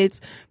 5 minutes,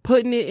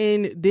 putting it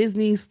in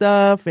Disney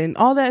stuff, and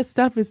all that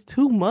stuff is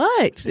too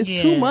much. It's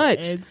too much.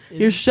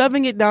 You're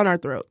shoving it down our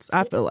throats,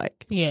 I feel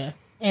like. Yeah.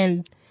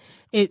 And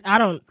I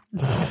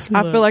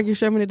feel like you're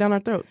shoving it down our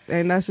throats,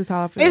 and that's just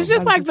how I feel. It's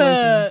just like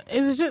I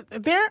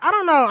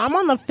don't know. I'm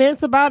on the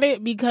fence about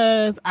it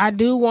because I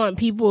do want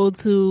people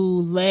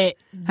to let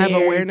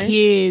their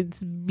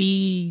kids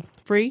be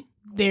free.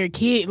 Their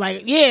kid,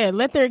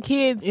 let their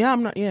kids. Yeah,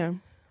 I'm not. Yeah.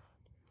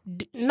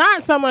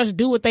 Not so much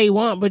do what they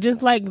want, but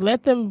just like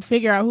let them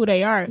figure out who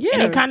they are. Yeah.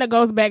 And it kind of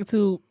goes back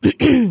to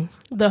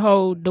the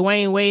whole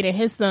Dwayne Wade and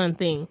his son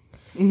thing.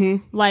 Mm-hmm.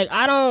 Like,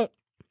 I'm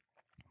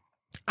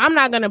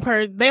not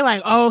gonna they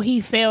like, oh, he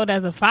failed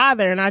as a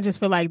father, and I just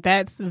feel like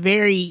that's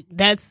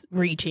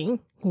reaching.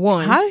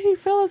 One, how did he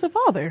fail as a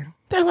father?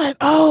 They're like,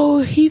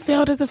 oh, he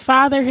failed as a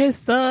father. His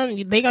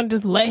son, they gonna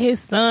just let his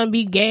son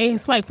be gay.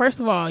 It's like, first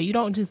of all, you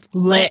don't just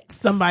let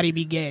somebody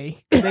be gay.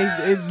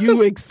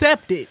 You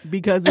accept it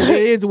because it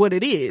is what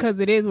it is. Because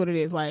it is what it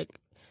is. Like,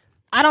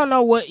 I don't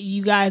know what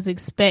you guys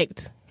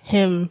expect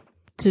him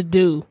to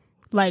do.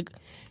 Like,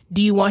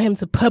 do you want him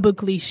to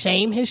publicly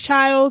shame his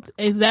child?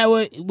 Is that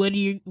what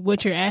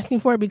you're asking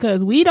for?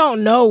 Because we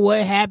don't know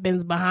what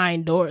happens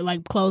behind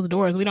closed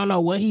doors. We don't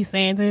know what he's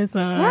saying to his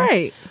son.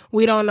 Right.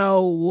 We don't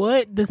know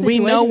what the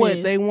situation is. We know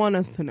what they want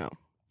us to know.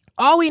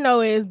 All we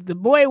know is the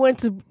boy went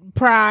to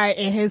Pride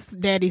and his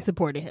daddy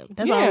supported him.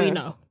 That's all we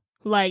know.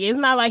 Like, it's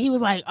not like he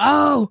was like,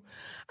 oh,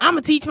 I'm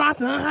gonna teach my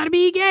son how to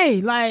be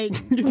gay. Like,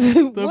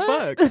 the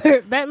fuck?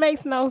 That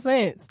makes no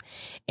sense.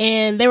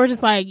 And they were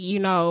just like,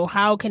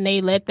 how can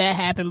they let that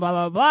happen, blah,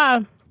 blah,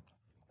 blah.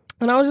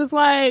 And I was just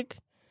like,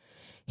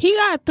 he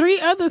got 3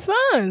 other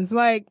sons.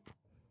 Like,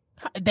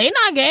 they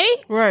not gay.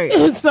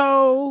 Right.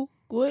 So,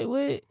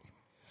 what?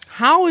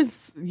 How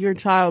is your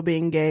child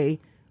being gay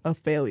a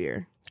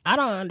failure? I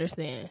don't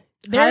understand.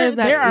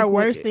 There are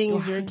worse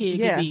things your kid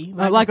could be.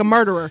 Like a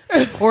murderer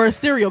or a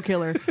serial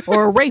killer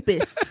or a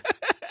rapist.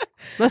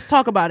 Let's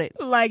talk about it.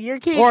 Like your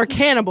kid. Or a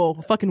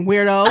cannibal. Fucking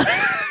weirdo.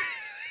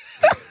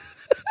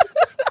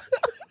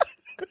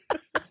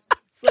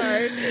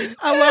 Sorry.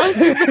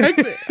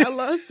 I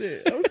lost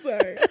it. I'm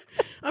sorry.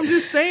 I'm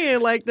just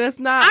saying, like, that's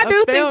not I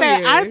do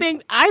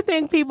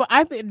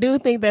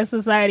think that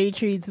society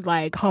treats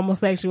like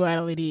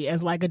homosexuality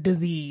as like a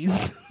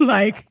disease.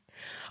 Like,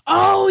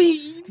 oh,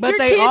 but your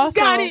they kids also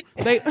got it.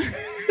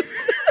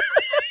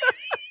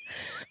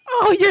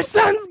 Oh, your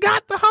son's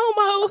got the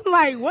homo.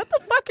 Like, what the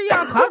fuck are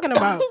y'all talking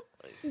about?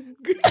 Your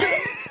kid's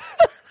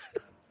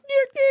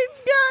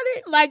got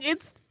it. Like,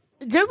 it's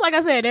just like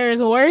I said, there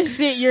is worse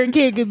shit your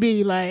kid could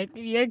be. Like,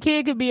 your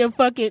kid could be a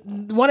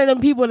fucking one of them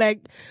people that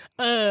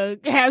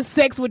have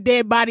sex with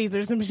dead bodies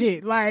or some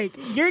shit. Like,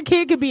 your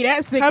kid could be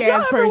that sick ass person.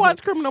 Have y'all ever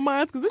watched Criminal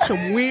Minds? Because there's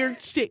some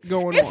weird shit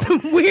going on. It's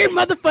some weird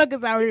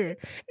motherfuckers out here.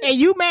 And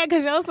you mad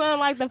because your son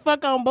like to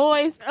fuck on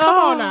boys? Come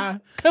on now.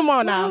 Come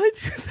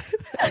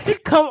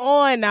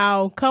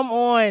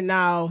on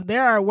now.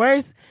 There are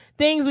worse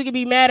things we could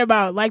be mad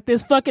about, like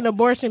this fucking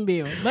abortion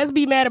bill. Let's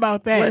be mad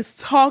about that.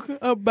 Let's talk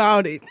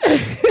about it.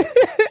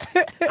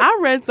 I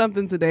read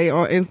something today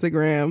on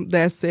Instagram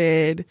that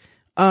said,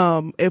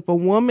 if a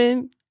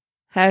woman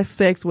has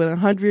sex with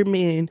 100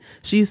 men,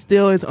 she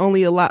still is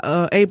only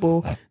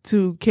able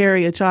to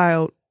carry a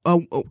child.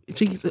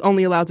 She's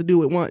only allowed to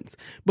do it once.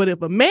 But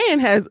if a man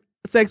has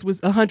sex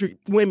with 100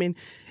 women,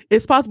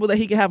 it's possible that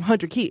he can have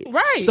 100 kids.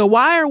 Right. So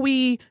why are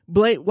we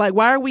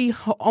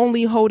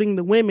only holding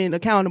the women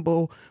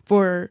accountable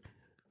for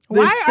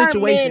this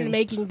situation? Why are men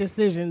making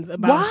decisions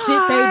about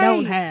shit they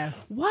don't have?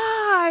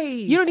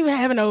 Why? You don't even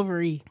have an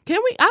ovary. Can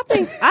we?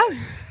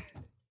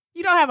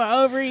 You don't have an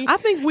ovary. I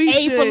think we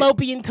should. A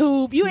fallopian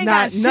tube. You ain't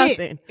got shit.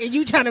 Nothing. And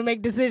you trying to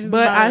make decisions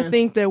but about I us.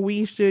 think that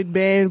we should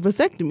ban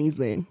vasectomies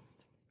then.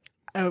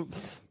 Oh,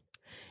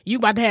 you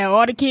about to have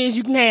all the kids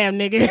you can have,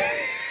 nigga.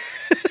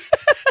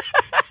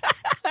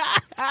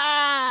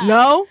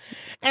 No?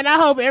 And I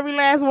hope every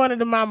last one of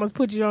the mamas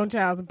put you on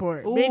child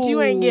support. Ooh. Bitch, you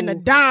ain't getting a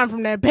dime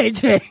from that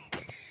paycheck.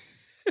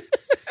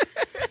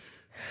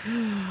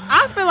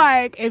 I feel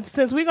like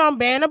since we're gonna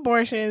ban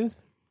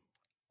abortions,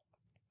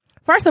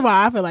 first of all,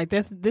 I feel like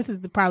this is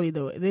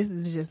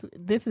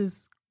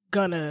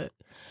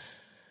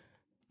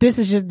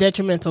just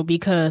detrimental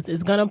because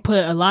it's gonna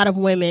put a lot of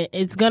women.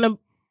 It's gonna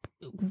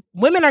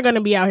women are going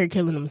to be out here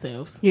killing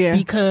themselves. Yeah.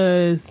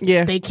 Because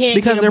they can't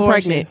because get they're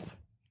abortions. pregnant.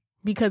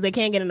 Because they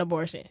can't get an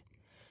abortion.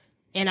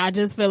 And I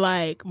just feel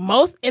like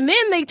and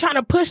then they trying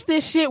to push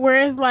this shit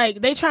where it's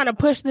like, they trying to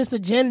push this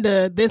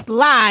agenda, this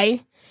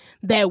lie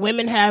that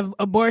women have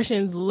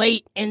abortions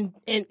late. And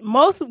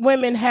most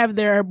women have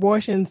their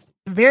abortions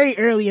very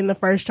early in the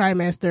first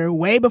trimester,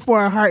 way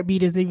before a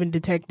heartbeat is even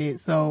detected.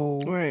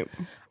 So Right.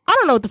 I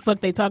don't know what the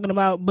fuck they talking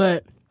about,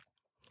 but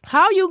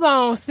how you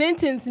gonna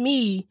sentence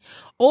me,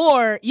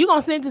 or you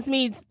gonna sentence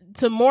me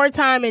to more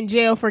time in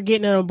jail for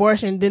getting an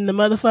abortion than the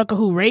motherfucker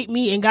who raped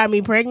me and got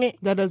me pregnant?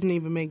 That doesn't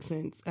even make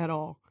sense at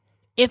all.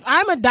 If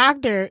I'm a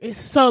doctor,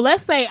 so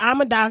let's say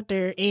I'm a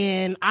doctor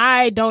and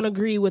I don't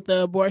agree with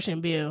the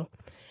abortion bill.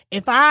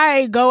 If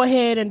I go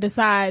ahead and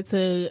decide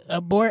to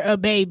abort a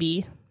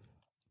baby,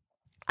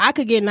 I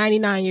could get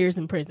 99 years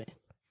in prison.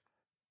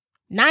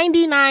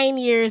 99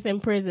 years in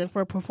prison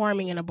for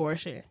performing an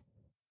abortion.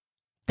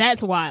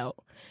 That's wild.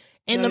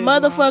 And the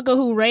motherfucker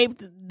who raped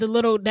that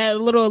little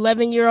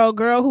 11-year-old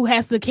girl who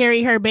has to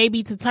carry her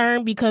baby to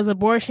term because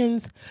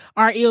abortions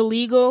are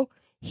illegal,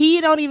 he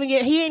ain't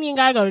even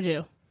gotta go to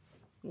jail.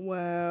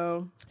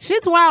 Wow.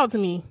 Shit's wild to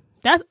me.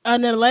 That's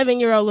an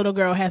 11-year-old little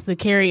girl has to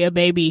carry a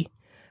baby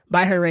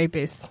by her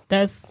rapist.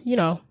 That's,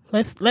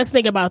 let's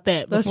think about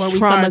that before we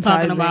start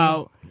talking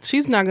about.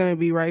 She's not gonna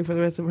be right for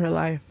the rest of her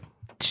life.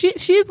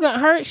 She's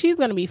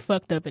gonna be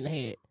fucked up in the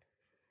head.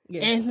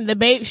 Yeah. And the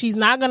baby, she's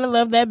not gonna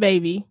love that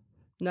baby.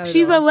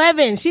 She's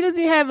 11. She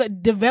doesn't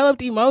have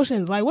developed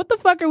emotions. Like, what the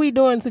fuck are we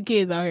doing to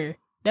kids out here?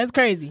 That's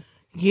crazy.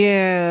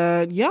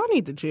 Yeah, y'all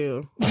need to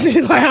chill.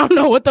 Like, I don't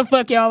know what the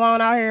fuck y'all on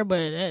out here,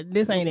 but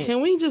this ain't it. Can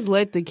we just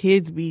let the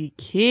kids be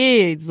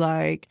kids?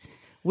 Like,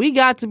 we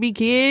got to be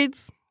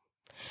kids.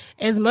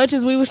 As much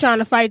as we was trying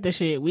to fight the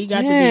shit, we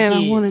got to be kids.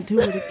 I want to do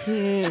it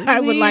again. I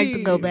would like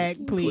to go back,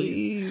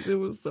 please. It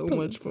was so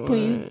much fun.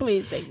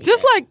 Please take me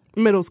just back. like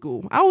middle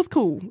school. I was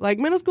cool. Like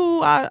middle school,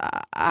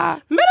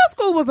 middle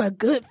school was a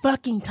good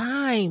fucking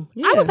time.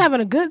 Yeah. I was having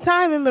a good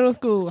time in middle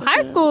school.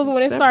 High school is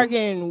when it started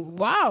getting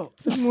wild.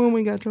 When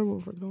we got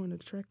trouble for going to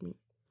the track meet.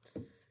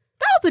 That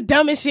was the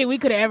dumbest shit we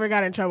could have ever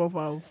got in trouble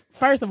for.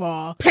 First of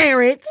all,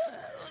 Parents.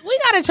 We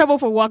got in trouble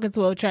for walking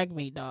to a track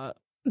meet, dog.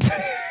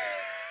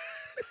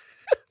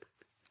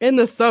 In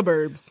the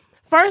suburbs.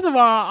 First of all,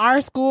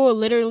 our school,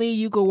 literally,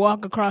 you could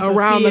walk across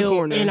around the the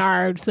corner in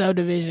our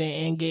subdivision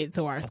and get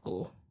to our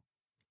school.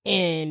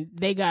 And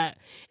we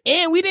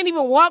didn't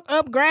even walk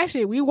up grass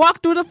shit. We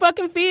walked through the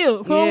fucking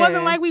field. So It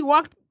wasn't like we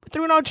walked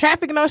through no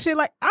traffic and no shit.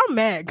 Like, I'm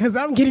mad because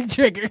I'm getting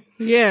triggered.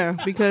 Yeah,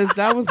 because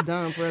that was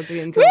dumb for us to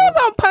get in I trouble. was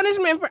on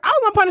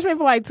punishment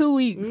for like 2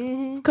 weeks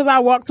because I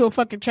walked to a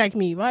fucking track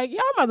meet. Like,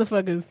 y'all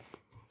motherfuckers.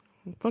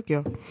 Fuck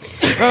y'all.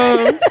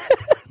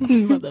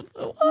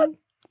 Motherfucker. What?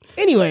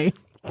 Anyway.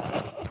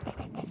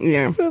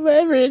 Yeah.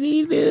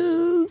 Celebrity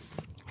news.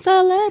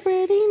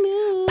 Celebrity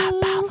news. Pop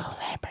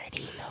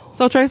celebrity news.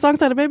 So Trey Songz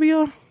had a baby,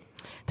 y'all?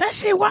 That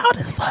shit wild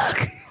as fuck.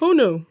 Who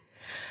knew?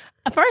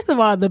 First of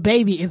all, the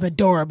baby is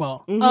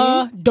adorable.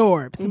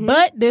 Adorbs. Mm-hmm.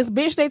 But this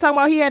bitch they talking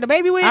about he had a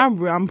baby with?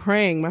 I'm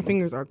praying. My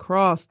fingers are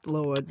crossed,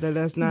 Lord,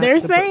 that's not. They're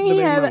saying he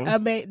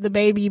had the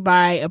baby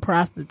by a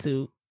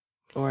prostitute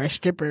or a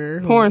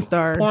stripper. Porn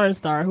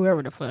star,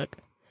 whoever the fuck.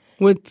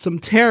 With some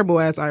terrible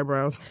ass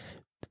eyebrows.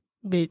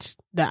 Bitch,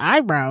 the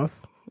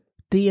eyebrows.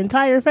 The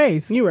entire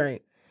face. You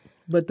right.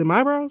 But them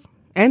eyebrows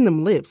and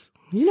them lips.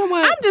 You know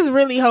what? I'm just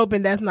really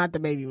hoping that's not the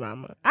baby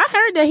mama. I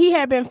heard that he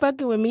had been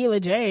fucking with Mila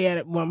J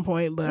at one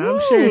point, but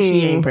I'm sure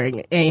she ain't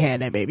pregnant. Ain't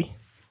had that baby.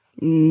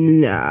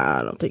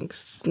 Nah, I don't think.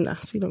 Nah,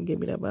 she don't give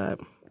me that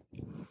vibe.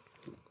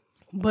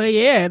 But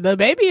yeah, the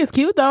baby is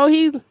cute though.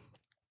 He's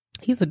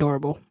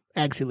adorable,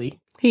 actually.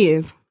 He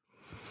is.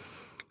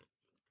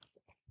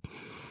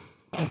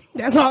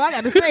 That's all I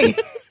got to say.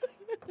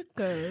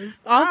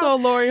 Also,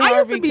 Lori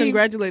Harvey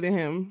congratulated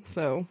him.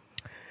 So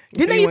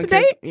didn't they used to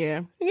date?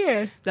 Yeah.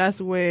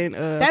 That's when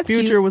That's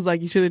Future cute. was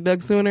like, "You should have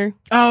dug sooner."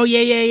 Oh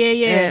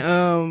yeah.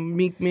 And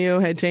Meek Mill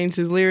had changed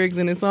his lyrics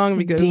in his song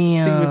because she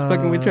was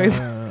fucking with Trey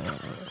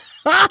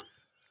Songz.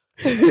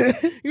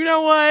 You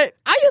know what?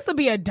 I used to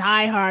be a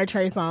diehard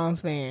Trey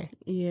Songz fan.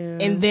 Yeah.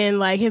 And then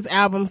like his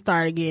album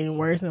started getting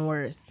worse and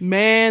worse.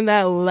 Man,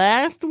 that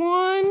last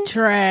one,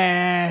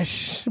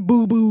 trash.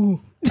 Boo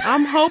boo.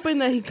 I'm hoping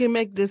that he can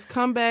make this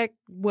comeback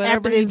whatever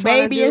after this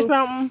baby or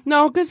something.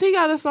 No, because he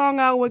got a song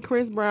out with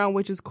Chris Brown,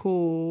 which is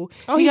cool.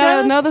 Oh, he got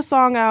does? another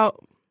song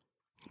out.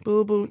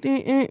 Boo boo.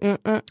 Yeah.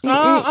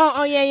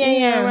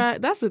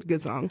 Right. That's a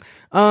good song.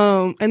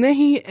 And then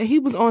he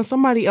was on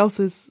somebody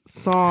else's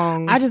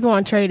song. I just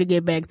want Trey to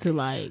get back to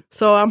like.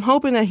 So I'm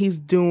hoping that he's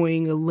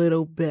doing a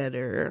little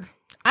better.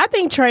 I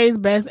think Trey's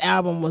best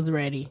album was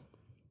Ready.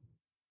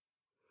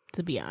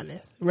 To be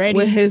honest, Ready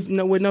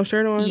with no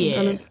shirt on.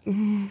 Yeah,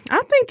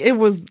 I think it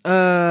was.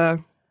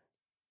 What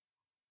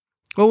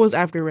was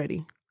after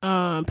Ready?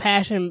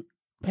 Passion,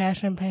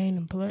 Pain,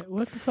 and Blood.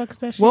 What the fuck is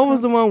that shit? What called?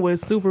 was the one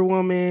with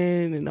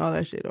Superwoman and all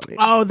that shit on it?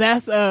 Oh,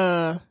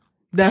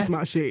 that's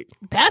my shit.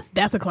 That's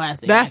a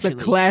classic. That's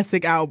actually a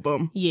classic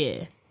album.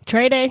 Yeah,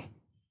 Trey Day.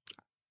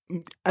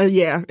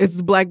 Yeah,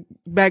 it's black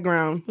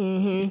background.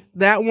 Mm-hmm.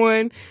 That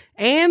one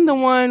and the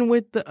one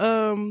with the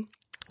curtains.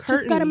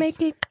 Just gotta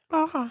make it.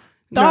 Uh-huh.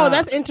 Nah. Oh,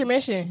 that's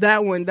intermission.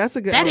 That one. That's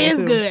a good. That one is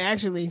too. good,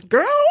 actually.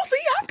 Girl, see,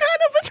 I'm kind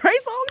of a Trey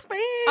Songz fan.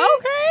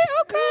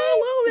 Okay. A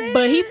little bit.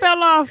 But he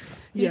fell off.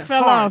 He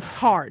fell off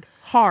hard.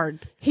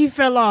 He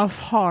fell off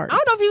hard. I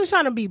don't know if he was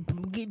trying to be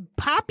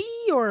poppy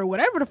or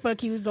whatever the fuck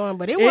he was doing,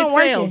 but it wasn't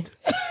failed. working.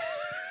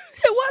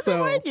 It wasn't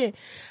working.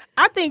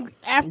 I think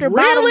after Reel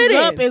Bottoms it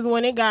Up in. is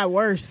when it got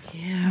worse.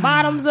 Yeah.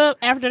 Bottoms Up,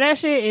 after that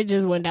shit, it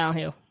just went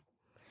downhill.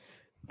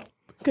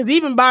 Because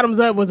even Bottoms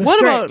Up was a What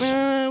stretch.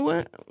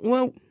 about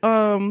what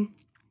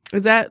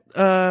is that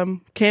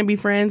Can't Be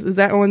Friends? Is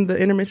that on the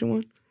intermission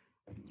one?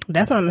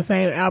 That's on the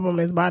same album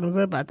as Bottoms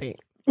Up, I think.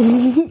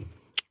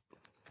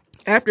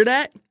 After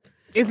that,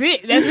 It's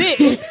it. That's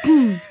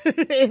it.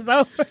 It's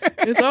over.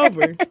 it's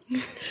over.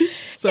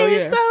 So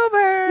It's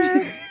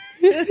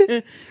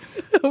yeah, over.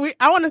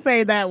 I want to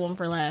save that one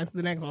for last.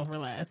 The next one for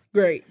last.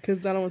 great,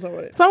 because I don't want to talk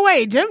about it. So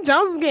wait, Jim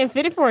Jones is getting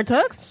fitted for a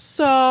tux?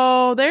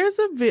 So there's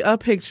a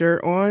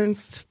picture on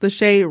the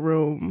Shade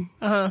Room,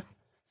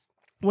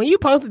 When you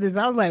posted this,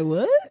 I was like,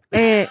 what?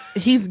 and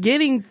he's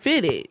getting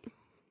fitted,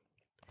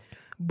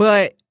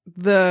 but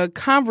the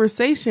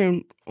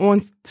conversation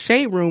on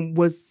Shade Room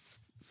was,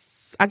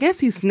 I guess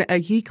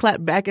he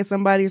clapped back at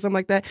somebody or something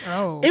like that.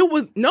 Oh. It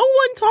was, no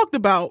one talked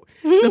about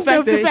the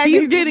fact that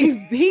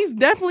he's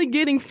definitely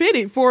getting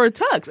fitted for a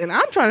tux. And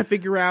I'm trying to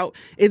figure out,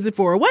 is it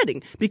for a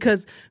wedding?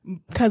 Because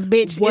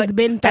bitch, it's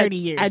been 30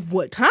 years. At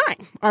what time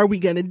are we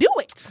going to do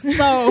it?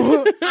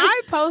 So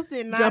I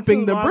posted not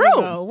Jumping too the long broom.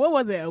 ago. What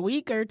was it? A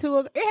week or two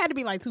ago? It had to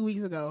be like 2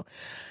 weeks ago.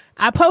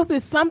 I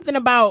posted something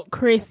about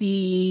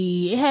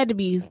Chrissy. It had to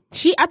be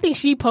I think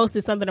she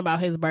posted something about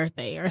his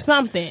birthday or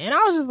something. And I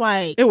was just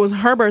like, It was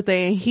her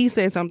birthday and he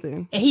said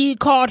something. and he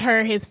called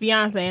her his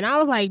fiance, and I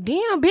was like,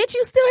 damn, bitch,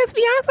 you still his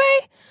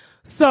fiance?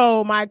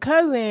 So my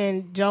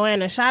cousin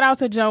Joanna, shout out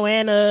to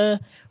Joanna,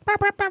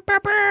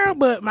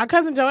 but my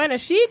cousin Joanna,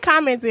 she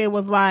commented,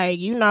 was like,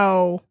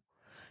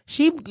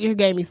 she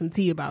gave me some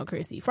tea about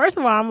Chrissy. First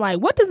of all, I'm like,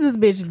 what does this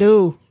bitch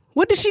do?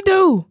 What did she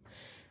do?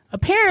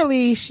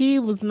 Apparently, she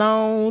was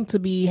known to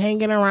be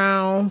hanging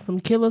around some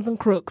killers and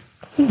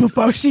crooks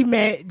before she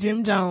met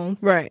Jim Jones.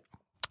 Right.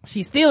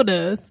 She still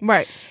does.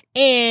 Right.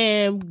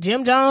 And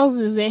Jim Jones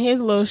is in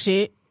his little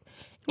shit.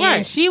 Right.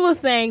 And she was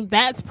saying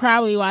that's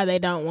probably why they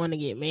don't want to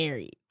get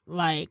married.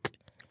 Like,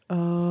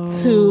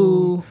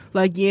 to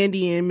like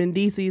Yandy and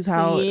Mendici's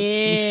house, some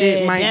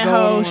shit might that go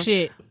whole on.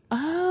 shit.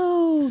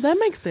 Oh, that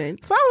makes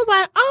sense. So I was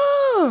like,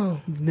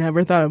 oh,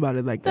 Never thought about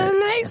it like that. that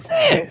makes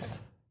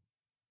sense.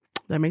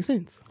 That makes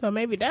sense. So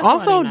maybe that's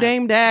Also, why they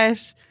Dame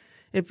Dash,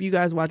 if you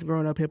guys watch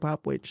Growing Up Hip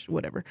Hop, which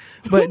whatever,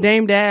 but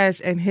Dame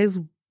Dash and his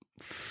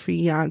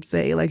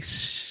fiance, like,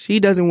 she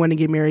doesn't want to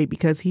get married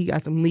because he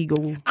got some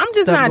legal. I'm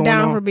just stuff not going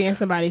down on. for being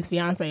somebody's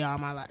fiance all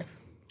my life.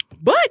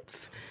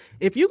 But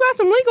if you got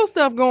some legal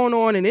stuff going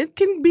on and it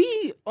can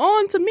be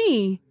on to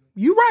me,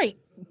 you right,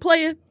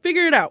 play it,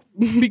 figure it out,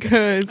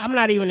 because I'm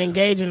not even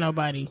engaging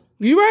nobody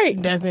you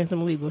right. that's in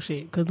some legal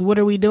shit. Because what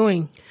are we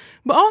doing?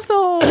 But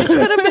also, it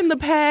could have been the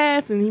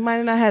past, and he might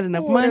have not had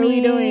enough What are money.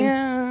 we doing?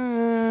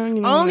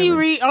 Whatever.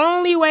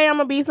 Only way I'm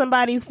gonna be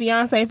somebody's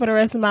fiance for the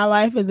rest of my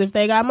life is if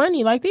they got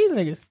money like these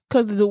niggas.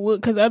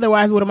 Because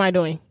otherwise, what am I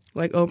doing?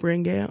 Like Oprah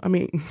and Gail. I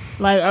mean,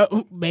 Like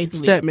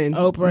basically Stedman,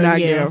 Oprah not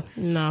and Gail. Gail.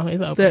 No,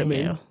 it's Oprah Stedman.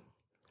 and Gail.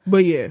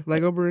 but yeah,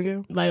 like Oprah and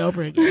Gail. Like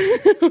Oprah and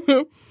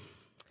Gail.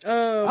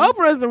 Um,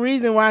 Oprah's the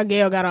reason why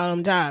Gail got all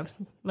them jobs.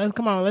 Let's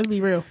be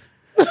real.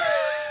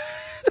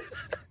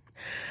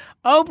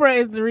 Oprah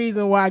is the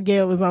reason why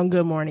Gail is on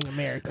Good Morning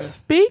America.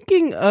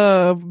 Speaking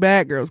of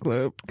Bad Girls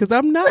Club, because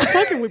I'm not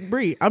fucking with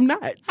Brie. I'm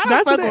not. I don't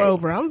Not fuck today.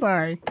 with Oprah. I'm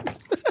sorry.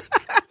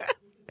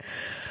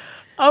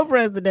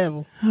 Oprah is the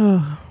devil.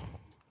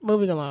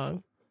 Moving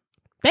along.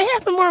 They had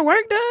some more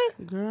work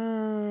done.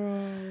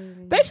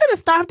 Girl. They should have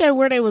stopped at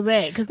where they was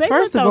at because they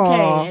First looked of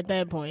okay all- at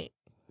that point.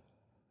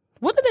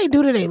 What did they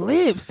do to their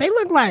lips? They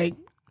look like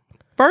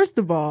First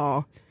of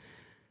all,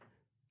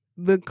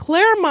 the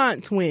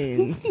Claremont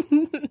twins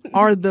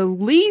are the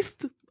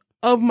least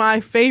of my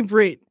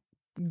favorite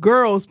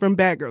girls from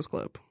Bad Girls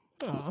Club.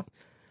 Aw.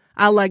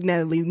 I like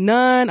Natalie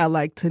Nunn. I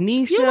like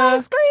Tanisha. You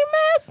like Scream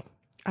Mess?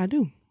 I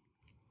do.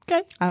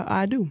 Okay.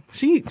 I do.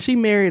 She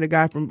married a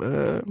guy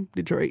from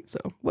Detroit, so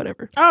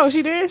whatever. Oh,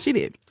 she did? She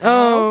did.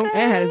 Okay.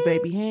 And had his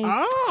baby Hank.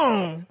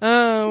 Oh.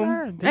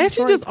 And she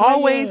Detroit just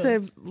always player.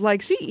 have,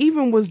 like, she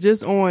even was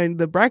just on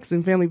the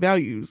Braxton Family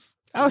Values.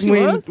 Oh, she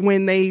when, was?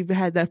 when they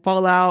had that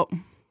fallout.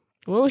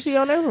 What was she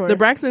on there for? The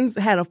Braxtons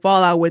had a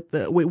fallout with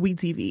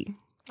WeTV.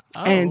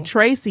 Oh. And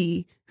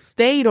Tracy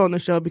stayed on the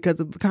show because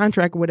of the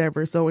contract or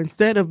whatever. So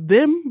instead of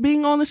them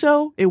being on the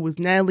show, it was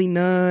Natalie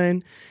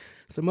Nunn,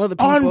 some other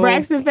people. On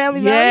Braxton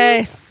Family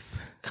Yes.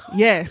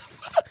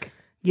 Yes.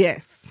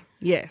 Yes.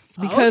 Yes.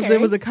 Because Okay. there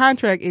was a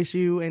contract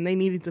issue and they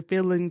needed to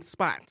fill in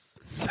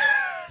spots.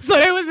 So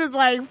they was just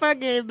like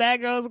fucking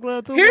Bad Girls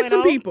Club 2.0. Here's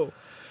some people.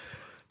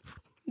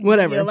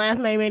 whatever. Your last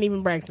name ain't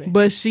even Braxton.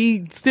 But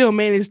she still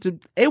managed to.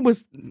 That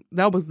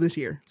was this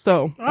year.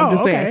 So I'm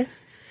just saying.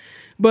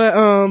 But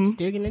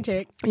still getting a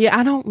check. Yeah,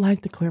 I don't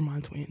like the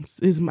Claremont twins.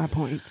 Is my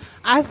point.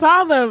 I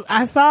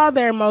saw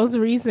their most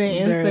recent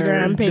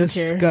Instagram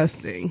picture.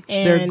 Disgusting.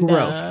 They're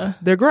gross.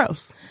 They're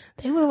gross.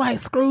 They look like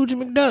Scrooge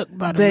McDuck.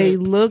 By the they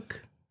lips.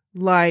 look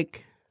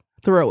like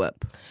throw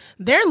up.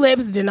 Their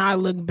lips did not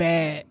look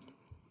bad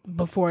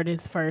before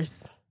this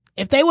first.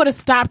 If they would have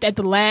stopped at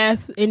the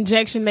last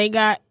injection they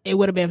got, it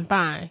would have been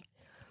fine.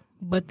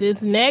 But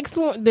this next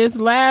one, this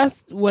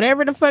last,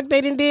 whatever the fuck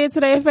they did to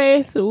their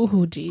face,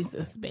 ooh,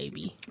 Jesus,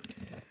 baby.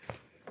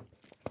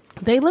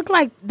 They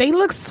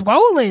look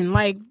swollen.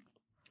 Like,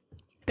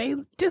 they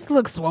just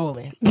look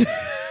swollen.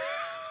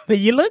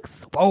 You look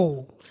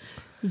swole.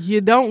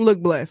 You don't look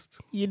blessed.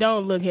 You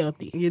don't look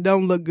healthy. You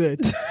don't look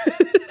good.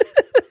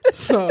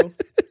 So,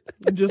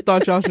 I just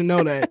thought y'all should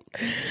know that.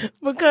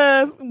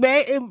 Because,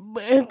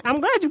 I'm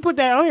glad you put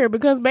that on here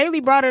because Bailey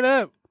brought it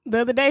up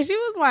the other day. She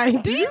was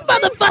like, these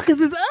motherfuckers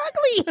is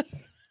ugly.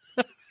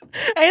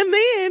 And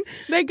then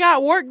they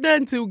got work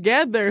done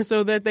together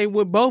so that they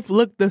would both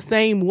look the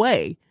same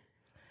way.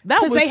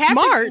 That was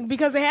smart.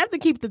 Because they have to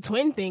keep the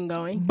twin thing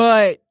going.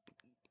 But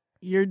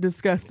you're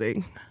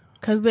disgusting.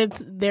 Because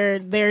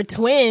they're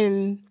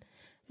twin.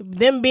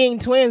 Them being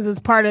twins is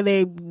part of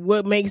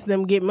what makes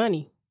them get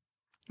money.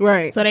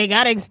 Right. So they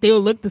gotta still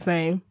look the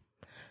same.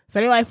 So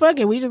they're like, fuck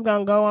it, we just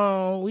gonna go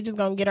on. We just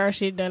gonna get our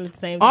shit done at the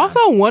same time.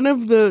 Also, one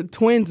of the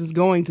twins is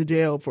going to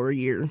jail for a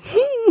year.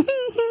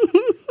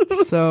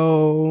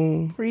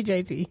 So free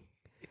JT.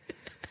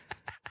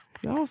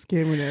 Y'all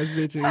scamming ass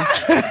bitches.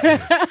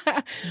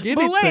 Get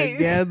it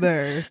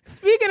together.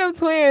 Speaking of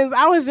twins,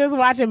 I was just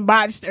watching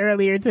Botched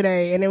earlier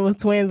today, and it was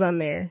twins on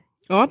there.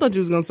 Oh, I thought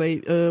you was gonna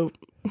say. I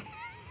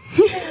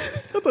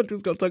thought you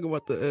was gonna talk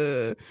about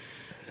the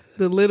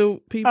little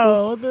people.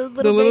 Oh, the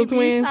little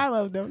twins. I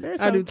love them. They're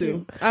so I do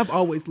cute. too. I've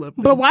always loved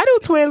them. But why do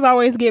twins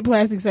always get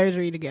plastic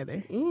surgery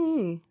together?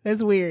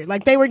 That's weird.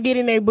 Like they were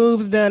getting their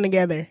boobs done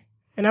together,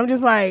 and I'm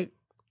just like,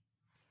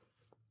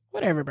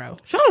 whatever, bro.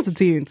 Shout out to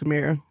Tia and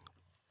Tamara.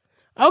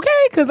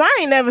 Okay, because I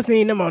ain't never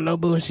seen them on no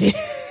bullshit.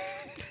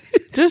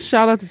 Just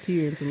shout out to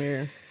Tia and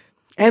Tamara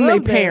and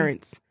their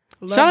parents.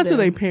 Shout out to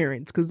their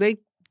parents because they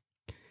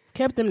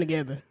kept them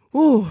together.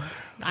 Ooh,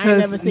 I ain't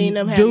never seen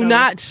them. Do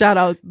not shout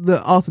out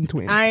the Austin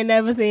twins. I ain't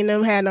never seen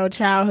them have no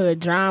childhood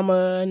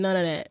drama, none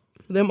of that.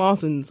 Them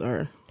Austins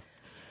are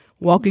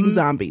walking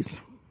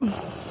zombies.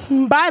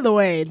 By the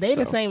way, they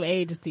the same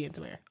age as Tia and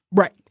Tamara.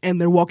 Right,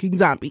 and they're walking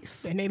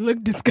zombies. And they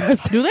look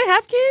disgusting. Do they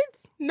have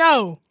kids?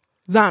 No.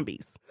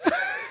 Zombies.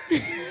 They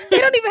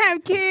don't even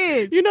have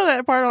kids. You know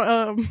that part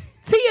on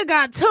Tia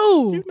got 2.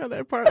 You know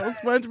that part on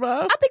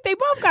SpongeBob? I think they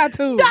both got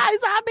 2. Die,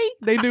 zombie.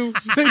 They do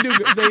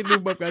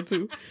both got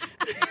 2. 2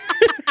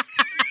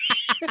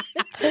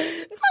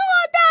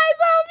 on die,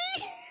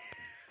 zombie.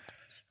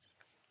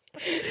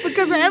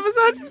 Because the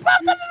episode just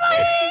popped up in my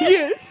head.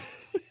 Yes.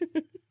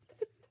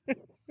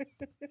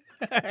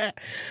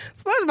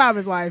 SpongeBob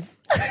is life.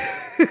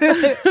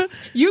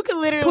 You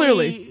can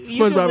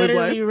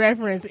literally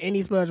reference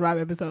any SpongeBob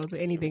episode to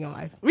anything in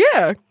life.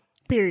 Yeah.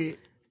 Period.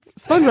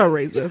 SpongeBob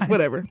raised us.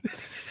 Whatever.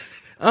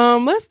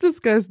 Let's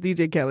discuss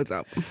DJ Khaled's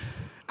album.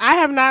 I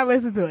have not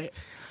listened to it,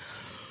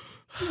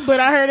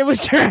 but I heard it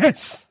was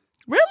trash.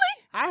 Really?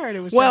 I heard it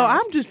was well, trash.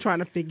 I'm just trying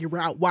to figure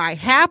out why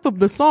half of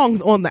the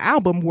songs on the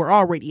album were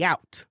already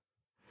out.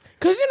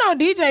 Because, you know,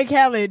 DJ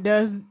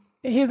Khaled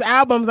his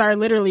albums are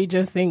literally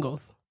just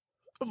singles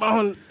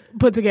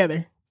put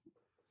together.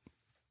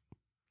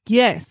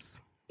 Yes.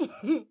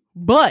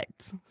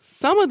 But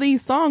some of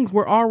these songs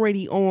were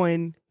already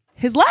on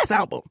his last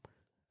album.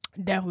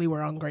 Definitely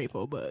were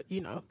ungrateful, but, you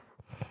know.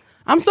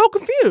 I'm so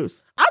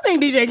confused. I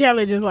think DJ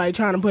Khaled just like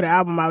trying to put an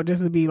album out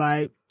just to be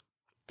like,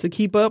 to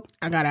keep up.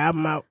 I got an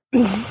album out.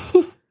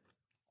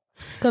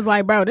 Because,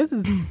 like, bro, this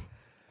is...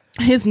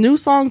 His new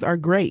songs are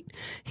great.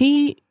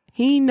 He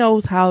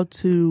knows how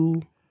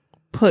to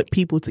put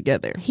people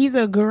together. He's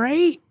a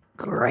great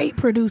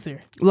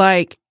producer.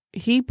 Like,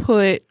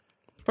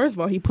 first of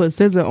all, he put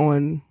SZA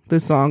on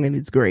this song and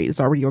it's great. It's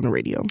already on the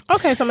radio.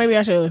 Okay, so maybe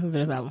I should listen to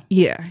this album.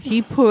 Yeah.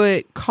 He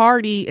put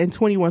Cardi and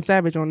 21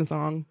 Savage on the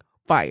song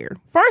Fire.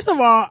 First of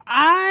all,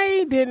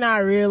 I did not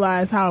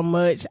realize how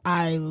much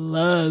I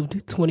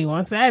loved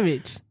 21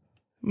 Savage.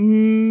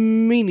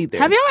 Me neither.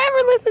 Have y'all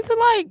ever listened to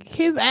like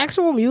his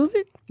actual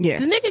music? Yeah.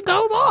 The nigga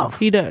goes off.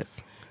 He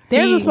does.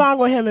 There's a song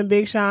with him and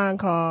Big Sean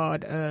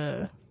called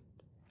I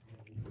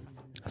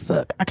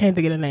can't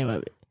think of the name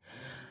of it.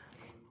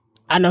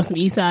 I know some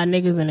East Side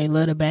niggas and they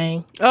love to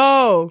bang.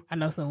 Oh. I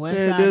know some West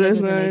Side niggas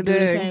and they do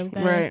the same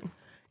thing. Right.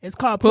 It's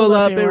called Pull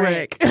Up and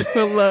Wreck.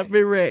 Pull Up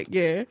and Wreck,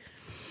 yeah.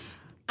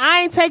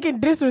 I ain't taking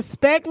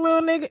disrespect,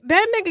 little nigga.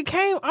 That nigga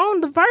came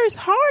on the verse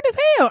hard as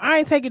hell. I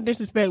ain't taking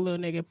disrespect, little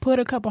nigga. Put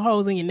a couple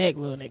holes in your neck,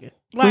 little nigga.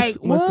 Like,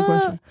 what's the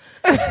question?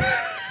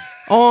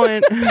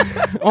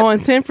 on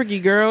 10 Freaky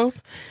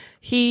Girls,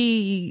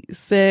 he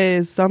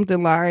says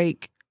something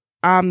like,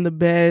 I'm the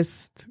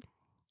best.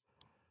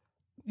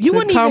 You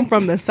wouldn't come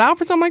from the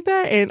South or something like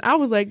that. And I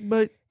was like,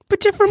 but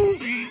But you're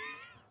from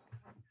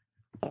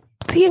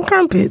Tea and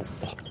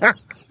Crumpets.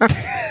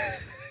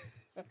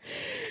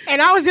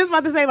 And I was just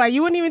about to say, like,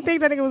 you wouldn't even think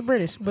that nigga was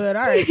British, but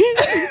all right.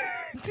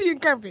 Tea and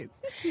Crumpets.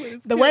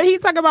 The way he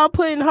talk about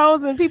putting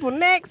holes in people's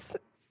necks,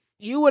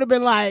 you would have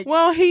been like,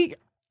 well, you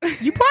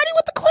party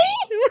with the queen?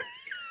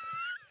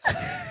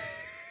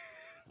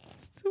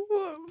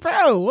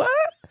 Bro, what?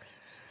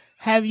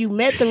 Have you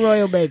met the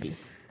royal baby?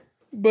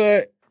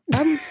 But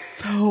I'm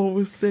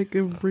so sick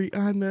of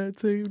Brianna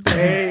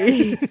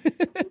today.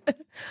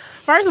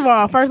 First of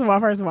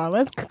all,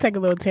 let's take a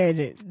little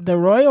tangent. The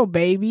royal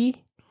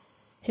baby,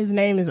 his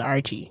name is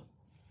Archie.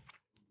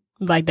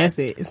 Like, that's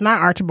it. It's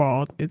not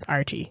Archibald. It's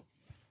Archie.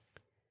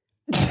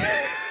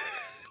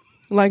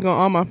 Like on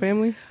All My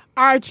Family?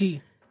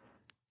 Archie.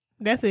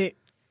 That's it.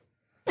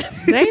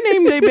 They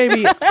named their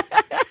baby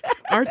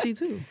Archie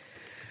too.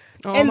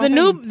 And the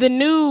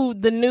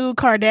new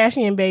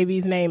Kardashian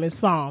baby's name is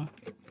Psalm,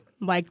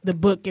 like the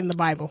book in the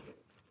Bible.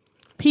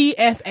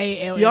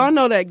 Psalm. Y'all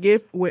know that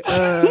gift with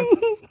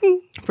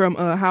from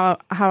How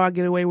I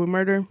Get Away with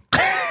Murder,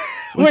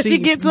 when she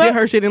gets up, get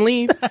her shit and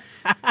leave.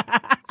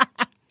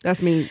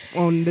 That's me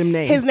on them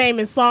names. His name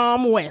is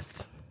Psalm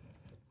West.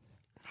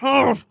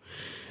 Why?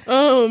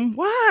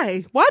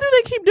 Why do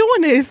they keep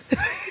doing this?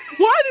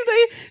 Why do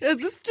they?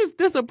 This just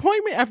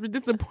disappointment after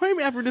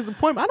disappointment after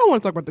disappointment. I don't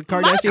want to talk about the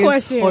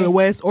Kardashians or the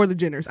West or the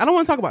Jenners. I don't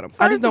want to talk about them.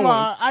 I just don't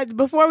want.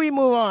 Before we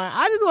move on,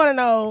 I just want to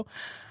know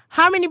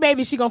how many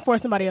babies she gonna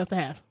force somebody else to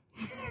have.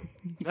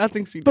 I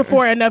think she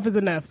before enough is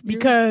enough,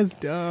 because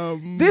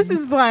this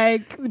is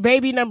like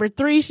baby number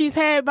 3 she's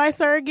had by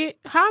surrogate.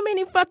 How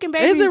many fucking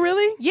babies? Is it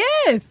really?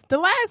 Yes,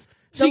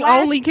 she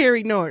only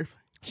carried North.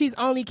 She's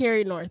only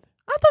carried North.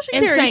 I thought she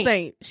carried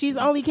Saint. She's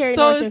only carried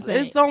North and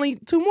Saint. It's only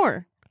 2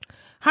 more.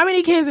 How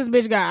many kids this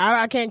bitch got?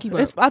 I can't keep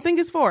up. I think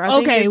it's 4.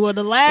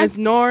 The last it's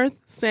North,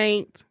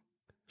 Saint,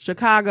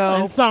 Chicago,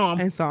 and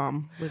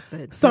Psalm.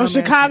 So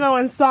Chicago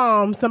and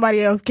Psalm,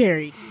 somebody else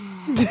carried.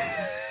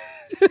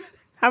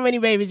 How many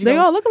babies? They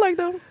all look alike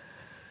though.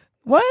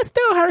 Well, it's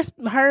still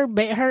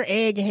her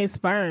egg and his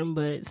sperm,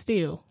 but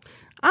still.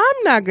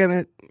 I'm not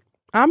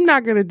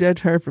gonna judge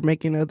her for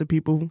making other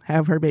people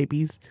have her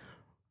babies,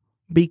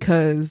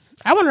 because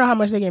I want to know how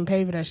much they getting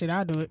paid for that shit.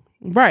 I'll do it.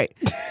 Right.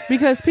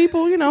 Because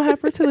people, have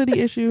fertility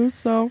issues,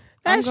 so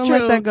that's I'm gonna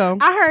true. let that go.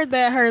 I heard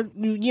that her,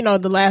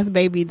 the last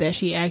baby that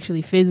she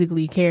actually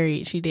physically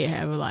carried, she did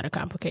have a lot of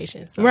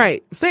complications. So,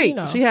 right. See,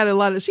 she had a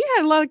lot of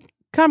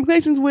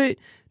complications with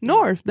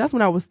North. That's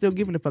when I was still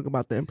giving a fuck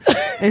about them.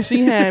 And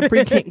she had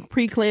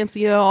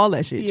preeclampsia, all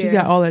that shit. Yeah. She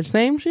got all that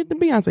same shit that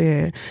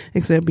Beyonce had,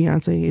 except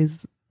Beyonce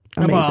is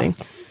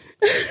amazing.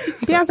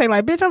 Beyonce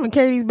like, bitch, I'm gonna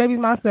carry these babies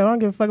myself. I don't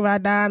give a fuck if I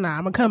die. Nah,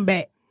 I'm gonna come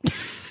back.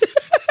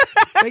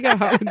 They got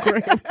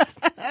holograms.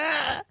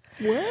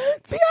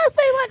 What?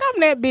 Beyonce like, I'm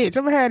that bitch.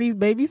 I'm gonna have these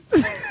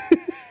babies.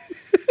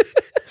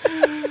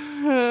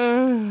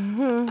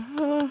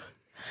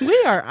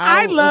 We are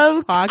out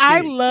of pocket.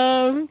 I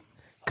love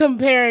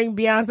comparing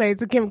Beyonce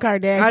to Kim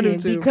Kardashian. I do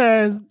too.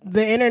 Because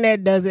the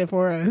internet does it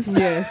for us.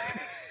 Yes.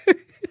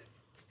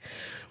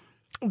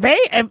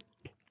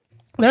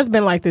 There's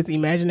been like this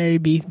imaginary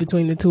beef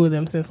between the two of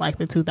them since like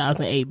the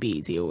 2008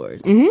 BET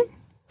Awards. Mm-hmm.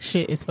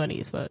 Shit is funny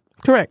as fuck.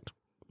 Correct.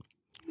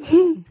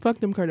 Fuck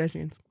them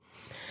Kardashians.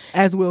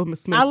 As Will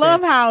Smith I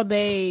love said. how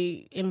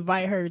they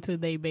invite her to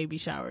their baby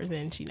showers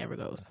and she never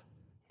goes.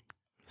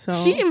 So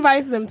she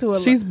invites them to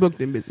she's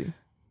booked and busy.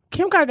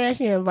 Kim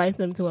Kardashian invites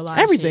them to a lot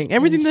everything. of shit.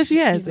 Everything that she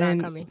has. She's not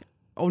coming.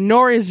 Oh,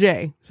 nor is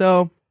Jay.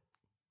 So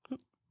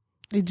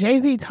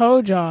Jay-Z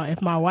told y'all,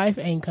 if my wife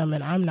ain't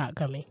coming, I'm not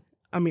coming.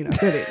 I mean, I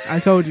said it. I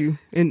told you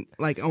in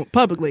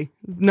publicly.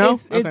 No,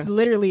 it's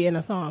literally in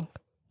a song.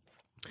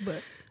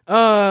 But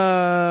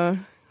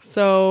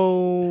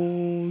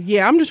so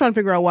yeah, I'm just trying to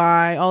figure out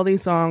why all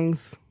these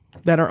songs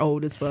that are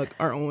old as fuck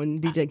are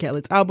on DJ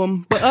Khaled's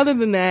album. But other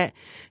than that,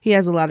 he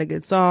has a lot of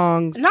good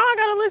songs. Now I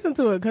gotta listen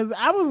to it because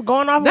I was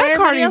going off that what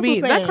Cardi else B. was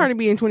saying. That Cardi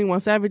B and 21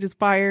 Savage is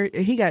fire.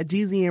 He got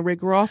Jeezy and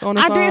Rick Ross on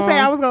the song. I did say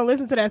I was gonna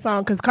listen to that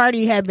song because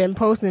Cardi had been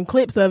posting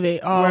clips of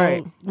it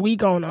all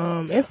week on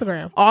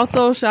Instagram.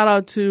 Also, shout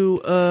out to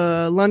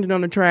London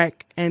on the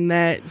Track and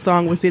that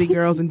song with City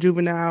Girls and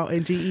Juvenile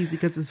and G-Eazy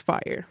because it's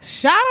fire.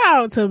 Shout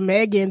out to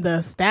Megan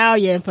Thee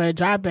Stallion for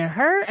dropping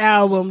her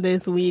album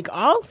this week.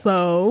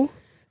 Also,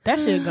 that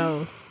shit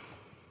goes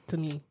to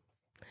me.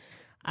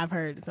 I've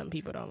heard some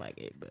people don't like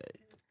it, but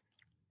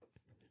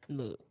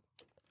look,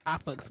 I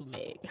fucks with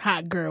Meg.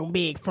 Hot girl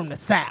Meg from the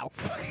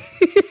South.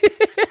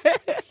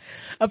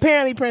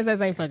 Apparently,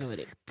 Princess ain't fucking with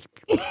it.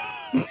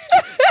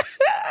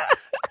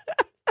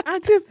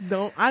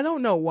 I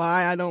don't know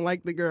why I don't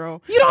like the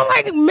girl. You don't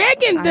like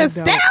Megan Thee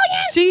Stallion?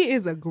 She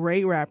is a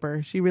great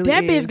rapper. She really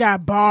that is. Bitch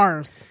got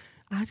bars.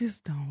 I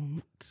just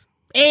don't.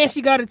 And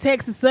she go to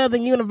Texas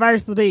Southern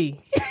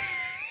University.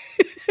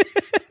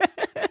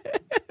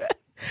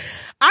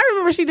 I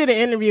remember remember she did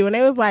an interview and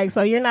it was like,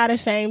 so you're not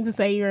ashamed to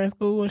say you're in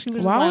school? And she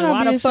was like,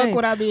 why the fuck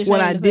would I be ashamed?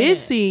 What I did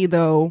see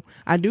though,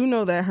 I do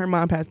know that her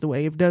mom passed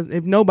away.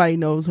 If nobody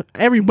knows,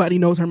 everybody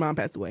knows her mom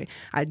passed away.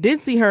 I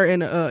did see her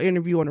in an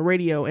interview on the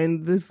radio,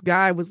 and this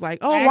guy was like,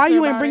 "Oh, why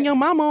you ain't bring your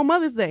mama on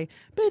Mother's Day,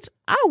 bitch?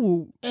 I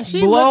will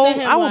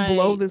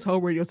blow this whole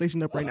radio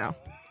station up right now.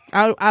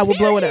 I will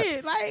blow it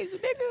up." Like,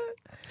 nigga,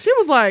 she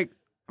was like,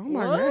 "Oh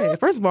my god!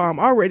 First of all, I'm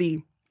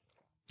already."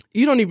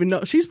 You don't even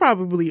know. She's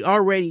probably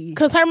already...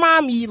 Because her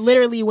mom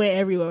literally went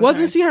everywhere.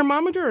 Wasn't she her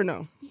momager or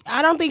no?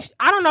 I don't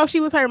know if she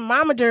was her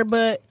momager,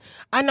 but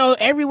I know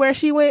everywhere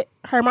she went,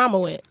 her mama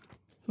went.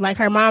 Like,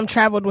 her mom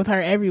traveled with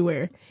her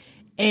everywhere.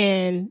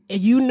 And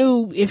you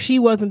knew if she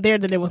wasn't there,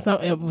 that it was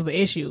an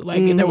issue.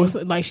 Like, there was,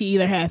 like, she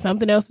either had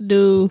something else to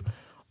do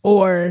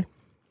or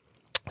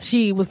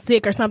she was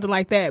sick or something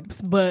like that.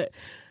 But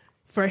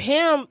for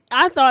him,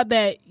 I thought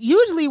that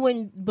usually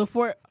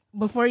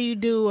before you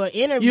do an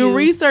interview, you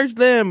research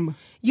them.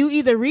 You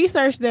either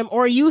research them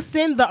or you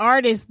send the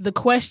artist the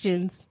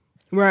questions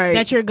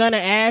that you're gonna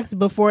ask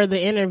before the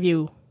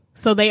interview,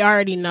 so they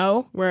already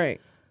know.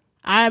 Right.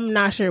 I'm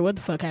not sure what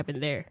the fuck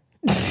happened there.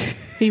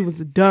 He was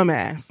a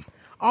dumbass.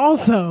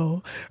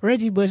 Also,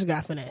 Reggie Bush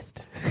got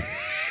finessed.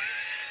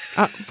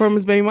 From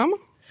his baby mama?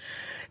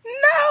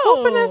 No.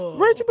 Who finessed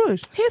Reggie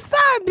Bush? His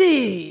side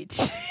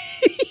bitch.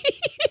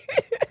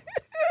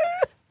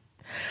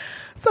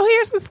 So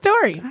here's the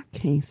story. I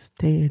can't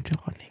stand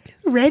y'all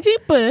niggas. Reggie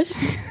Bush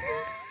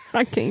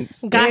I can't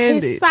stand got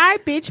his it.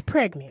 side bitch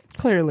pregnant.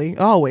 Clearly.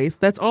 Always.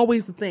 That's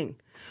always the thing.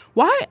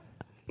 Why?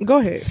 Go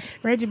ahead.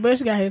 Reggie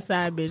Bush got his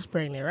side bitch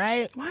pregnant,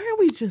 right? Why are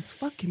we just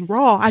fucking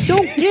raw? I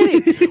don't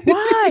get it.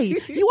 Why?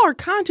 You are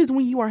conscious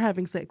when you are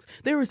having sex.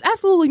 There is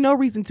absolutely no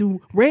reason to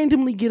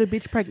randomly get a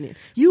bitch pregnant.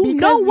 You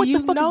know what the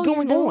fuck is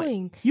going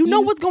on. You know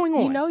what's going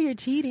on. You know you're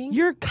cheating.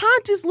 You're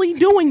consciously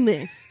doing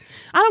this.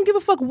 I don't give a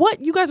fuck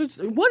what you guys are,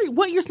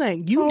 what you're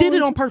saying. You did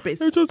it on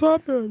purpose. It just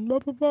happened. Blah,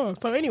 blah, blah.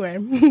 So anyway.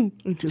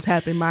 It just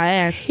happened, my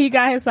ass. He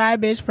got his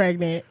side bitch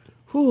pregnant.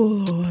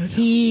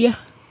 He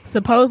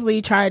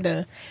supposedly tried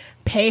to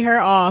pay her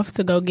off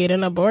to go get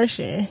an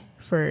abortion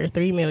for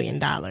 $3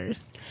 million.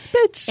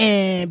 Bitch.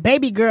 And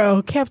baby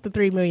girl kept the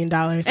 $3 million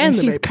and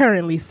she's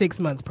currently 6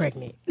 months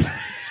pregnant.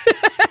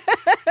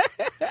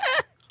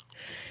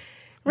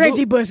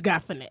 Reggie Bush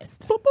got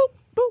finessed. Boop, boop,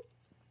 boop.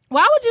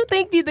 Why would you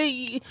think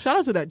the shout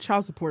out to that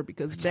child support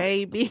because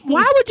baby.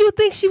 Why would you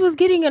think she was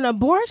getting an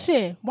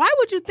abortion? Why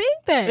would you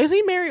think that? Is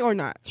he married or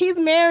not? He's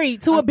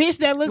married to a bitch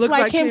that looks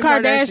like Kim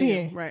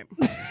Kardashian. Right.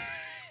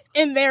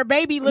 And their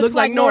baby looks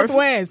like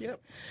Northwest. Yep.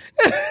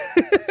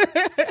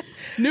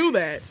 Knew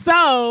that.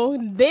 So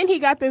then he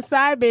got this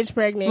side bitch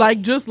pregnant.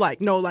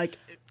 Like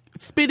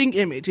spitting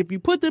image. If you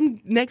put them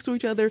next to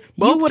each other,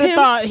 you would have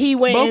thought he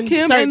went both and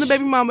Kim searched, and the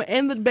baby mama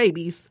and the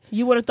babies.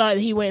 You would have thought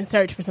he went and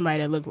searched for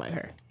somebody that looked like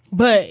her.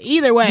 But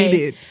either way, he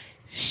did.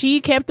 She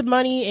kept the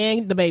money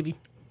and the baby,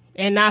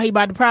 and now he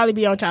about to probably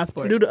be on child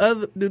support. Do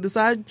the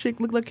side chick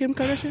look like Kim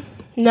Kardashian?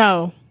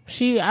 No,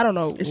 I don't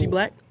know. Is she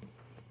black?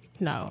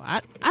 No,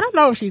 I don't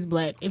know if she's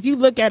black. If you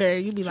look at her,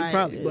 you'd be like,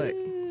 probably black.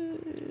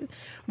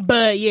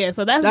 But yeah,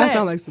 so that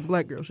sounds like some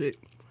black girl shit.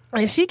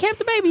 And she kept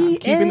the baby. I'm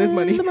keeping this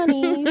money. The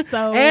money.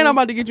 So and I'm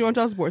about to get you on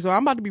child support, so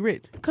I'm about to be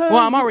rich. Well,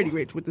 I'm already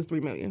rich with this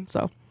 $3 million.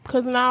 So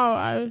because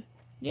now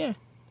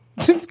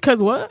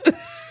because what?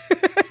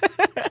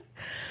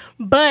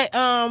 But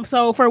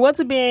so for What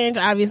to Binge,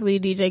 obviously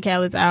DJ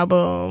Khaled's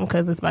album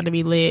because it's about to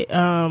be lit.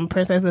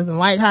 Princess doesn't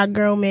like Hot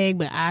Girl Meg,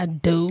 but I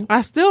do.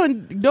 I still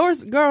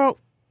endorse girl.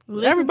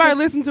 Everybody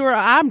listen to her.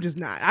 I'm just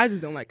not. I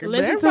just don't like her.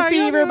 Listen to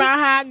Fever by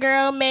Hot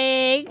Girl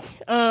Meg.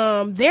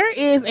 There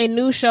is a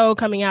new show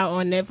coming out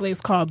on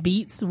Netflix called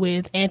Beats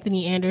with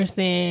Anthony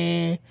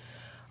Anderson,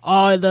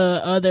 all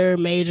the other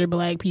major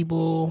black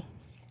people.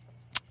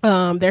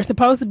 They're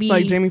supposed to be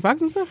like Jamie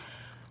Foxx and stuff.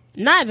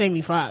 Not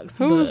Jamie Foxx.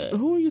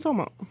 Who are you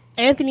talking about?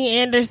 Anthony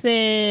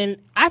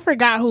Anderson. I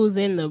forgot who's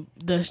in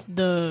the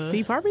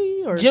Steve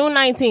Harvey or June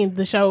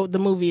 19th. The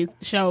movie.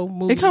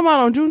 It come out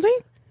on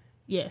Juneteenth.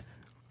 Yes.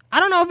 I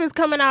don't know if it's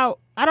coming out.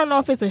 I don't know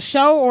if it's a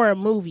show or a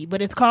movie,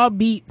 but it's called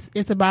Beats.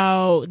 It's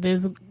about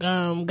this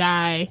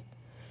guy.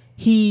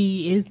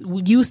 He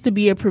used to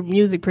be a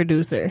music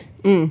producer,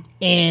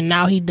 and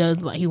now he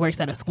works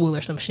at a school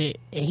or some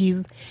shit. And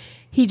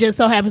he just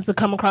so happens to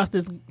come across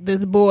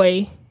this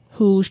boy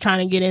who's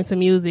trying to get into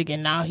music,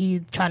 and now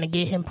he's trying to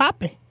get him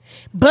popping.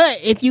 But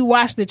if you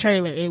watch the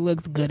trailer, it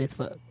looks good as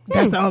fuck.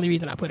 That's the only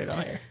reason I put it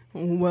on here.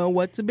 Well,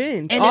 What to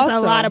Binge, and there's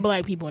a lot of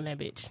black people in that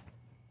bitch.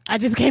 I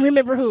just can't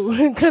remember who,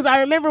 because I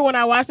remember when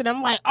I watched it,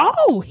 I'm like,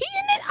 oh, he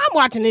in it? I'm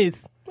watching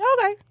this.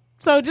 Okay.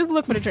 So just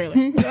look for the trailer.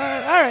 All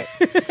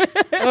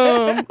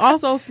right.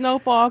 Also,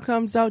 Snowfall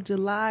comes out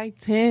July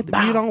 10th.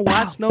 If you don't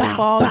watch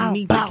Snowfall, you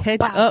need to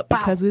catch up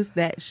because it's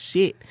that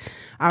shit.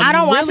 I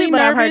don't watch it,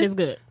 but I've heard it's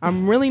good.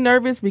 I'm really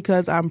nervous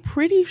because I'm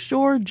pretty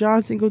sure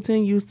John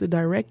Singleton used to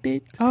direct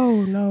it.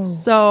 Oh, no.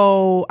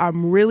 So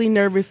I'm really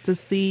nervous to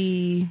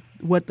see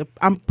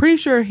I'm pretty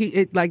sure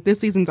this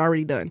season's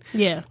already done.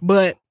 Yeah.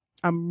 But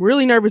I'm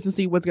really nervous to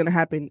see what's going to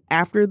happen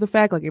after the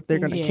fact. Like if they're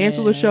going to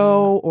cancel the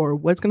show or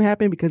what's going to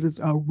happen, because it's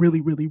a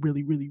really, really,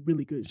 really, really,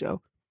 really good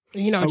show.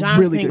 You know, John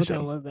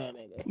Singleton was that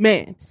nigga.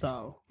 Man.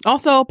 So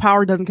also,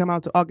 Power doesn't come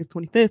out till August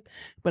 25th,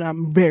 but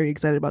I'm very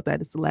excited about that.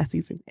 It's the last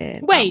season.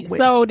 And wait,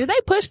 so did they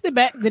push the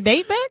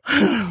date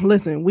back?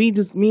 Listen,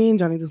 me and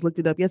Johnny just looked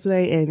it up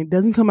yesterday, and it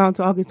doesn't come out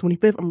till August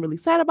 25th. I'm really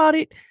sad about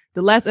it.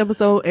 The last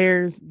episode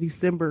airs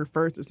December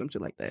 1st or some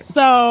shit like that.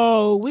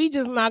 So we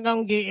just not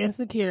gonna get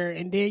Insecure,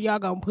 and then y'all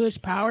gonna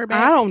push Power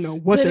back. I don't know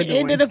what they're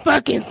doing. End of the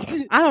fucking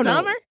I don't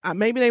summer? know.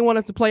 Maybe they want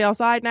us to play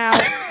outside now.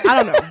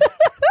 I don't know.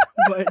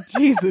 But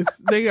Jesus,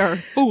 they are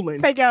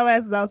fooling. Take y'all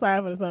asses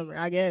outside for the summer,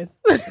 I guess.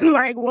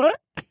 Like what?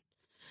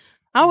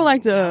 I would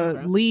like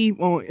to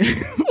leave on.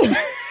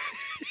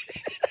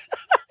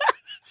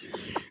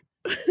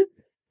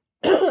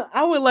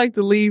 I would like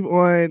to leave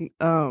on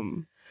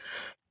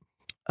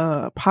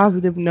a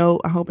positive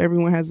note. I hope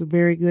everyone has a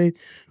very good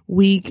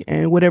week,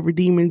 and whatever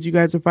demons you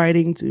guys are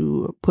fighting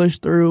to push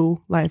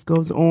through, life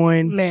goes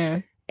on.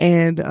 Man.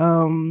 And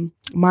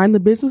mind the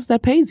business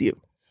that pays you.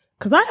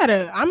 Cause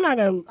I'm not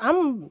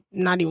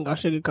even gonna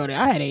sugarcoat it.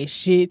 I had a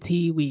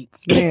shitty week.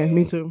 Man,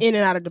 me too. In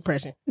and out of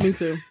depression. Me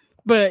too.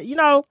 But you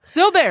know,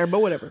 still there, but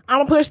whatever.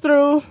 I'm gonna push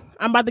through.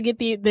 I'm about to get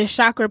this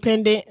chakra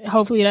pendant.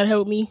 Hopefully that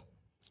helped me.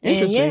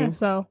 Interesting. And yeah,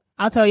 so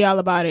I'll tell y'all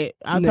about it.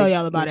 I'll tell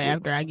y'all about it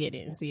after I get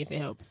it and see if it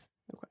helps.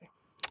 Okay.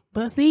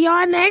 But see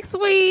y'all next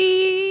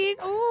week.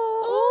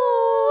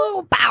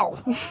 Ooh, bow.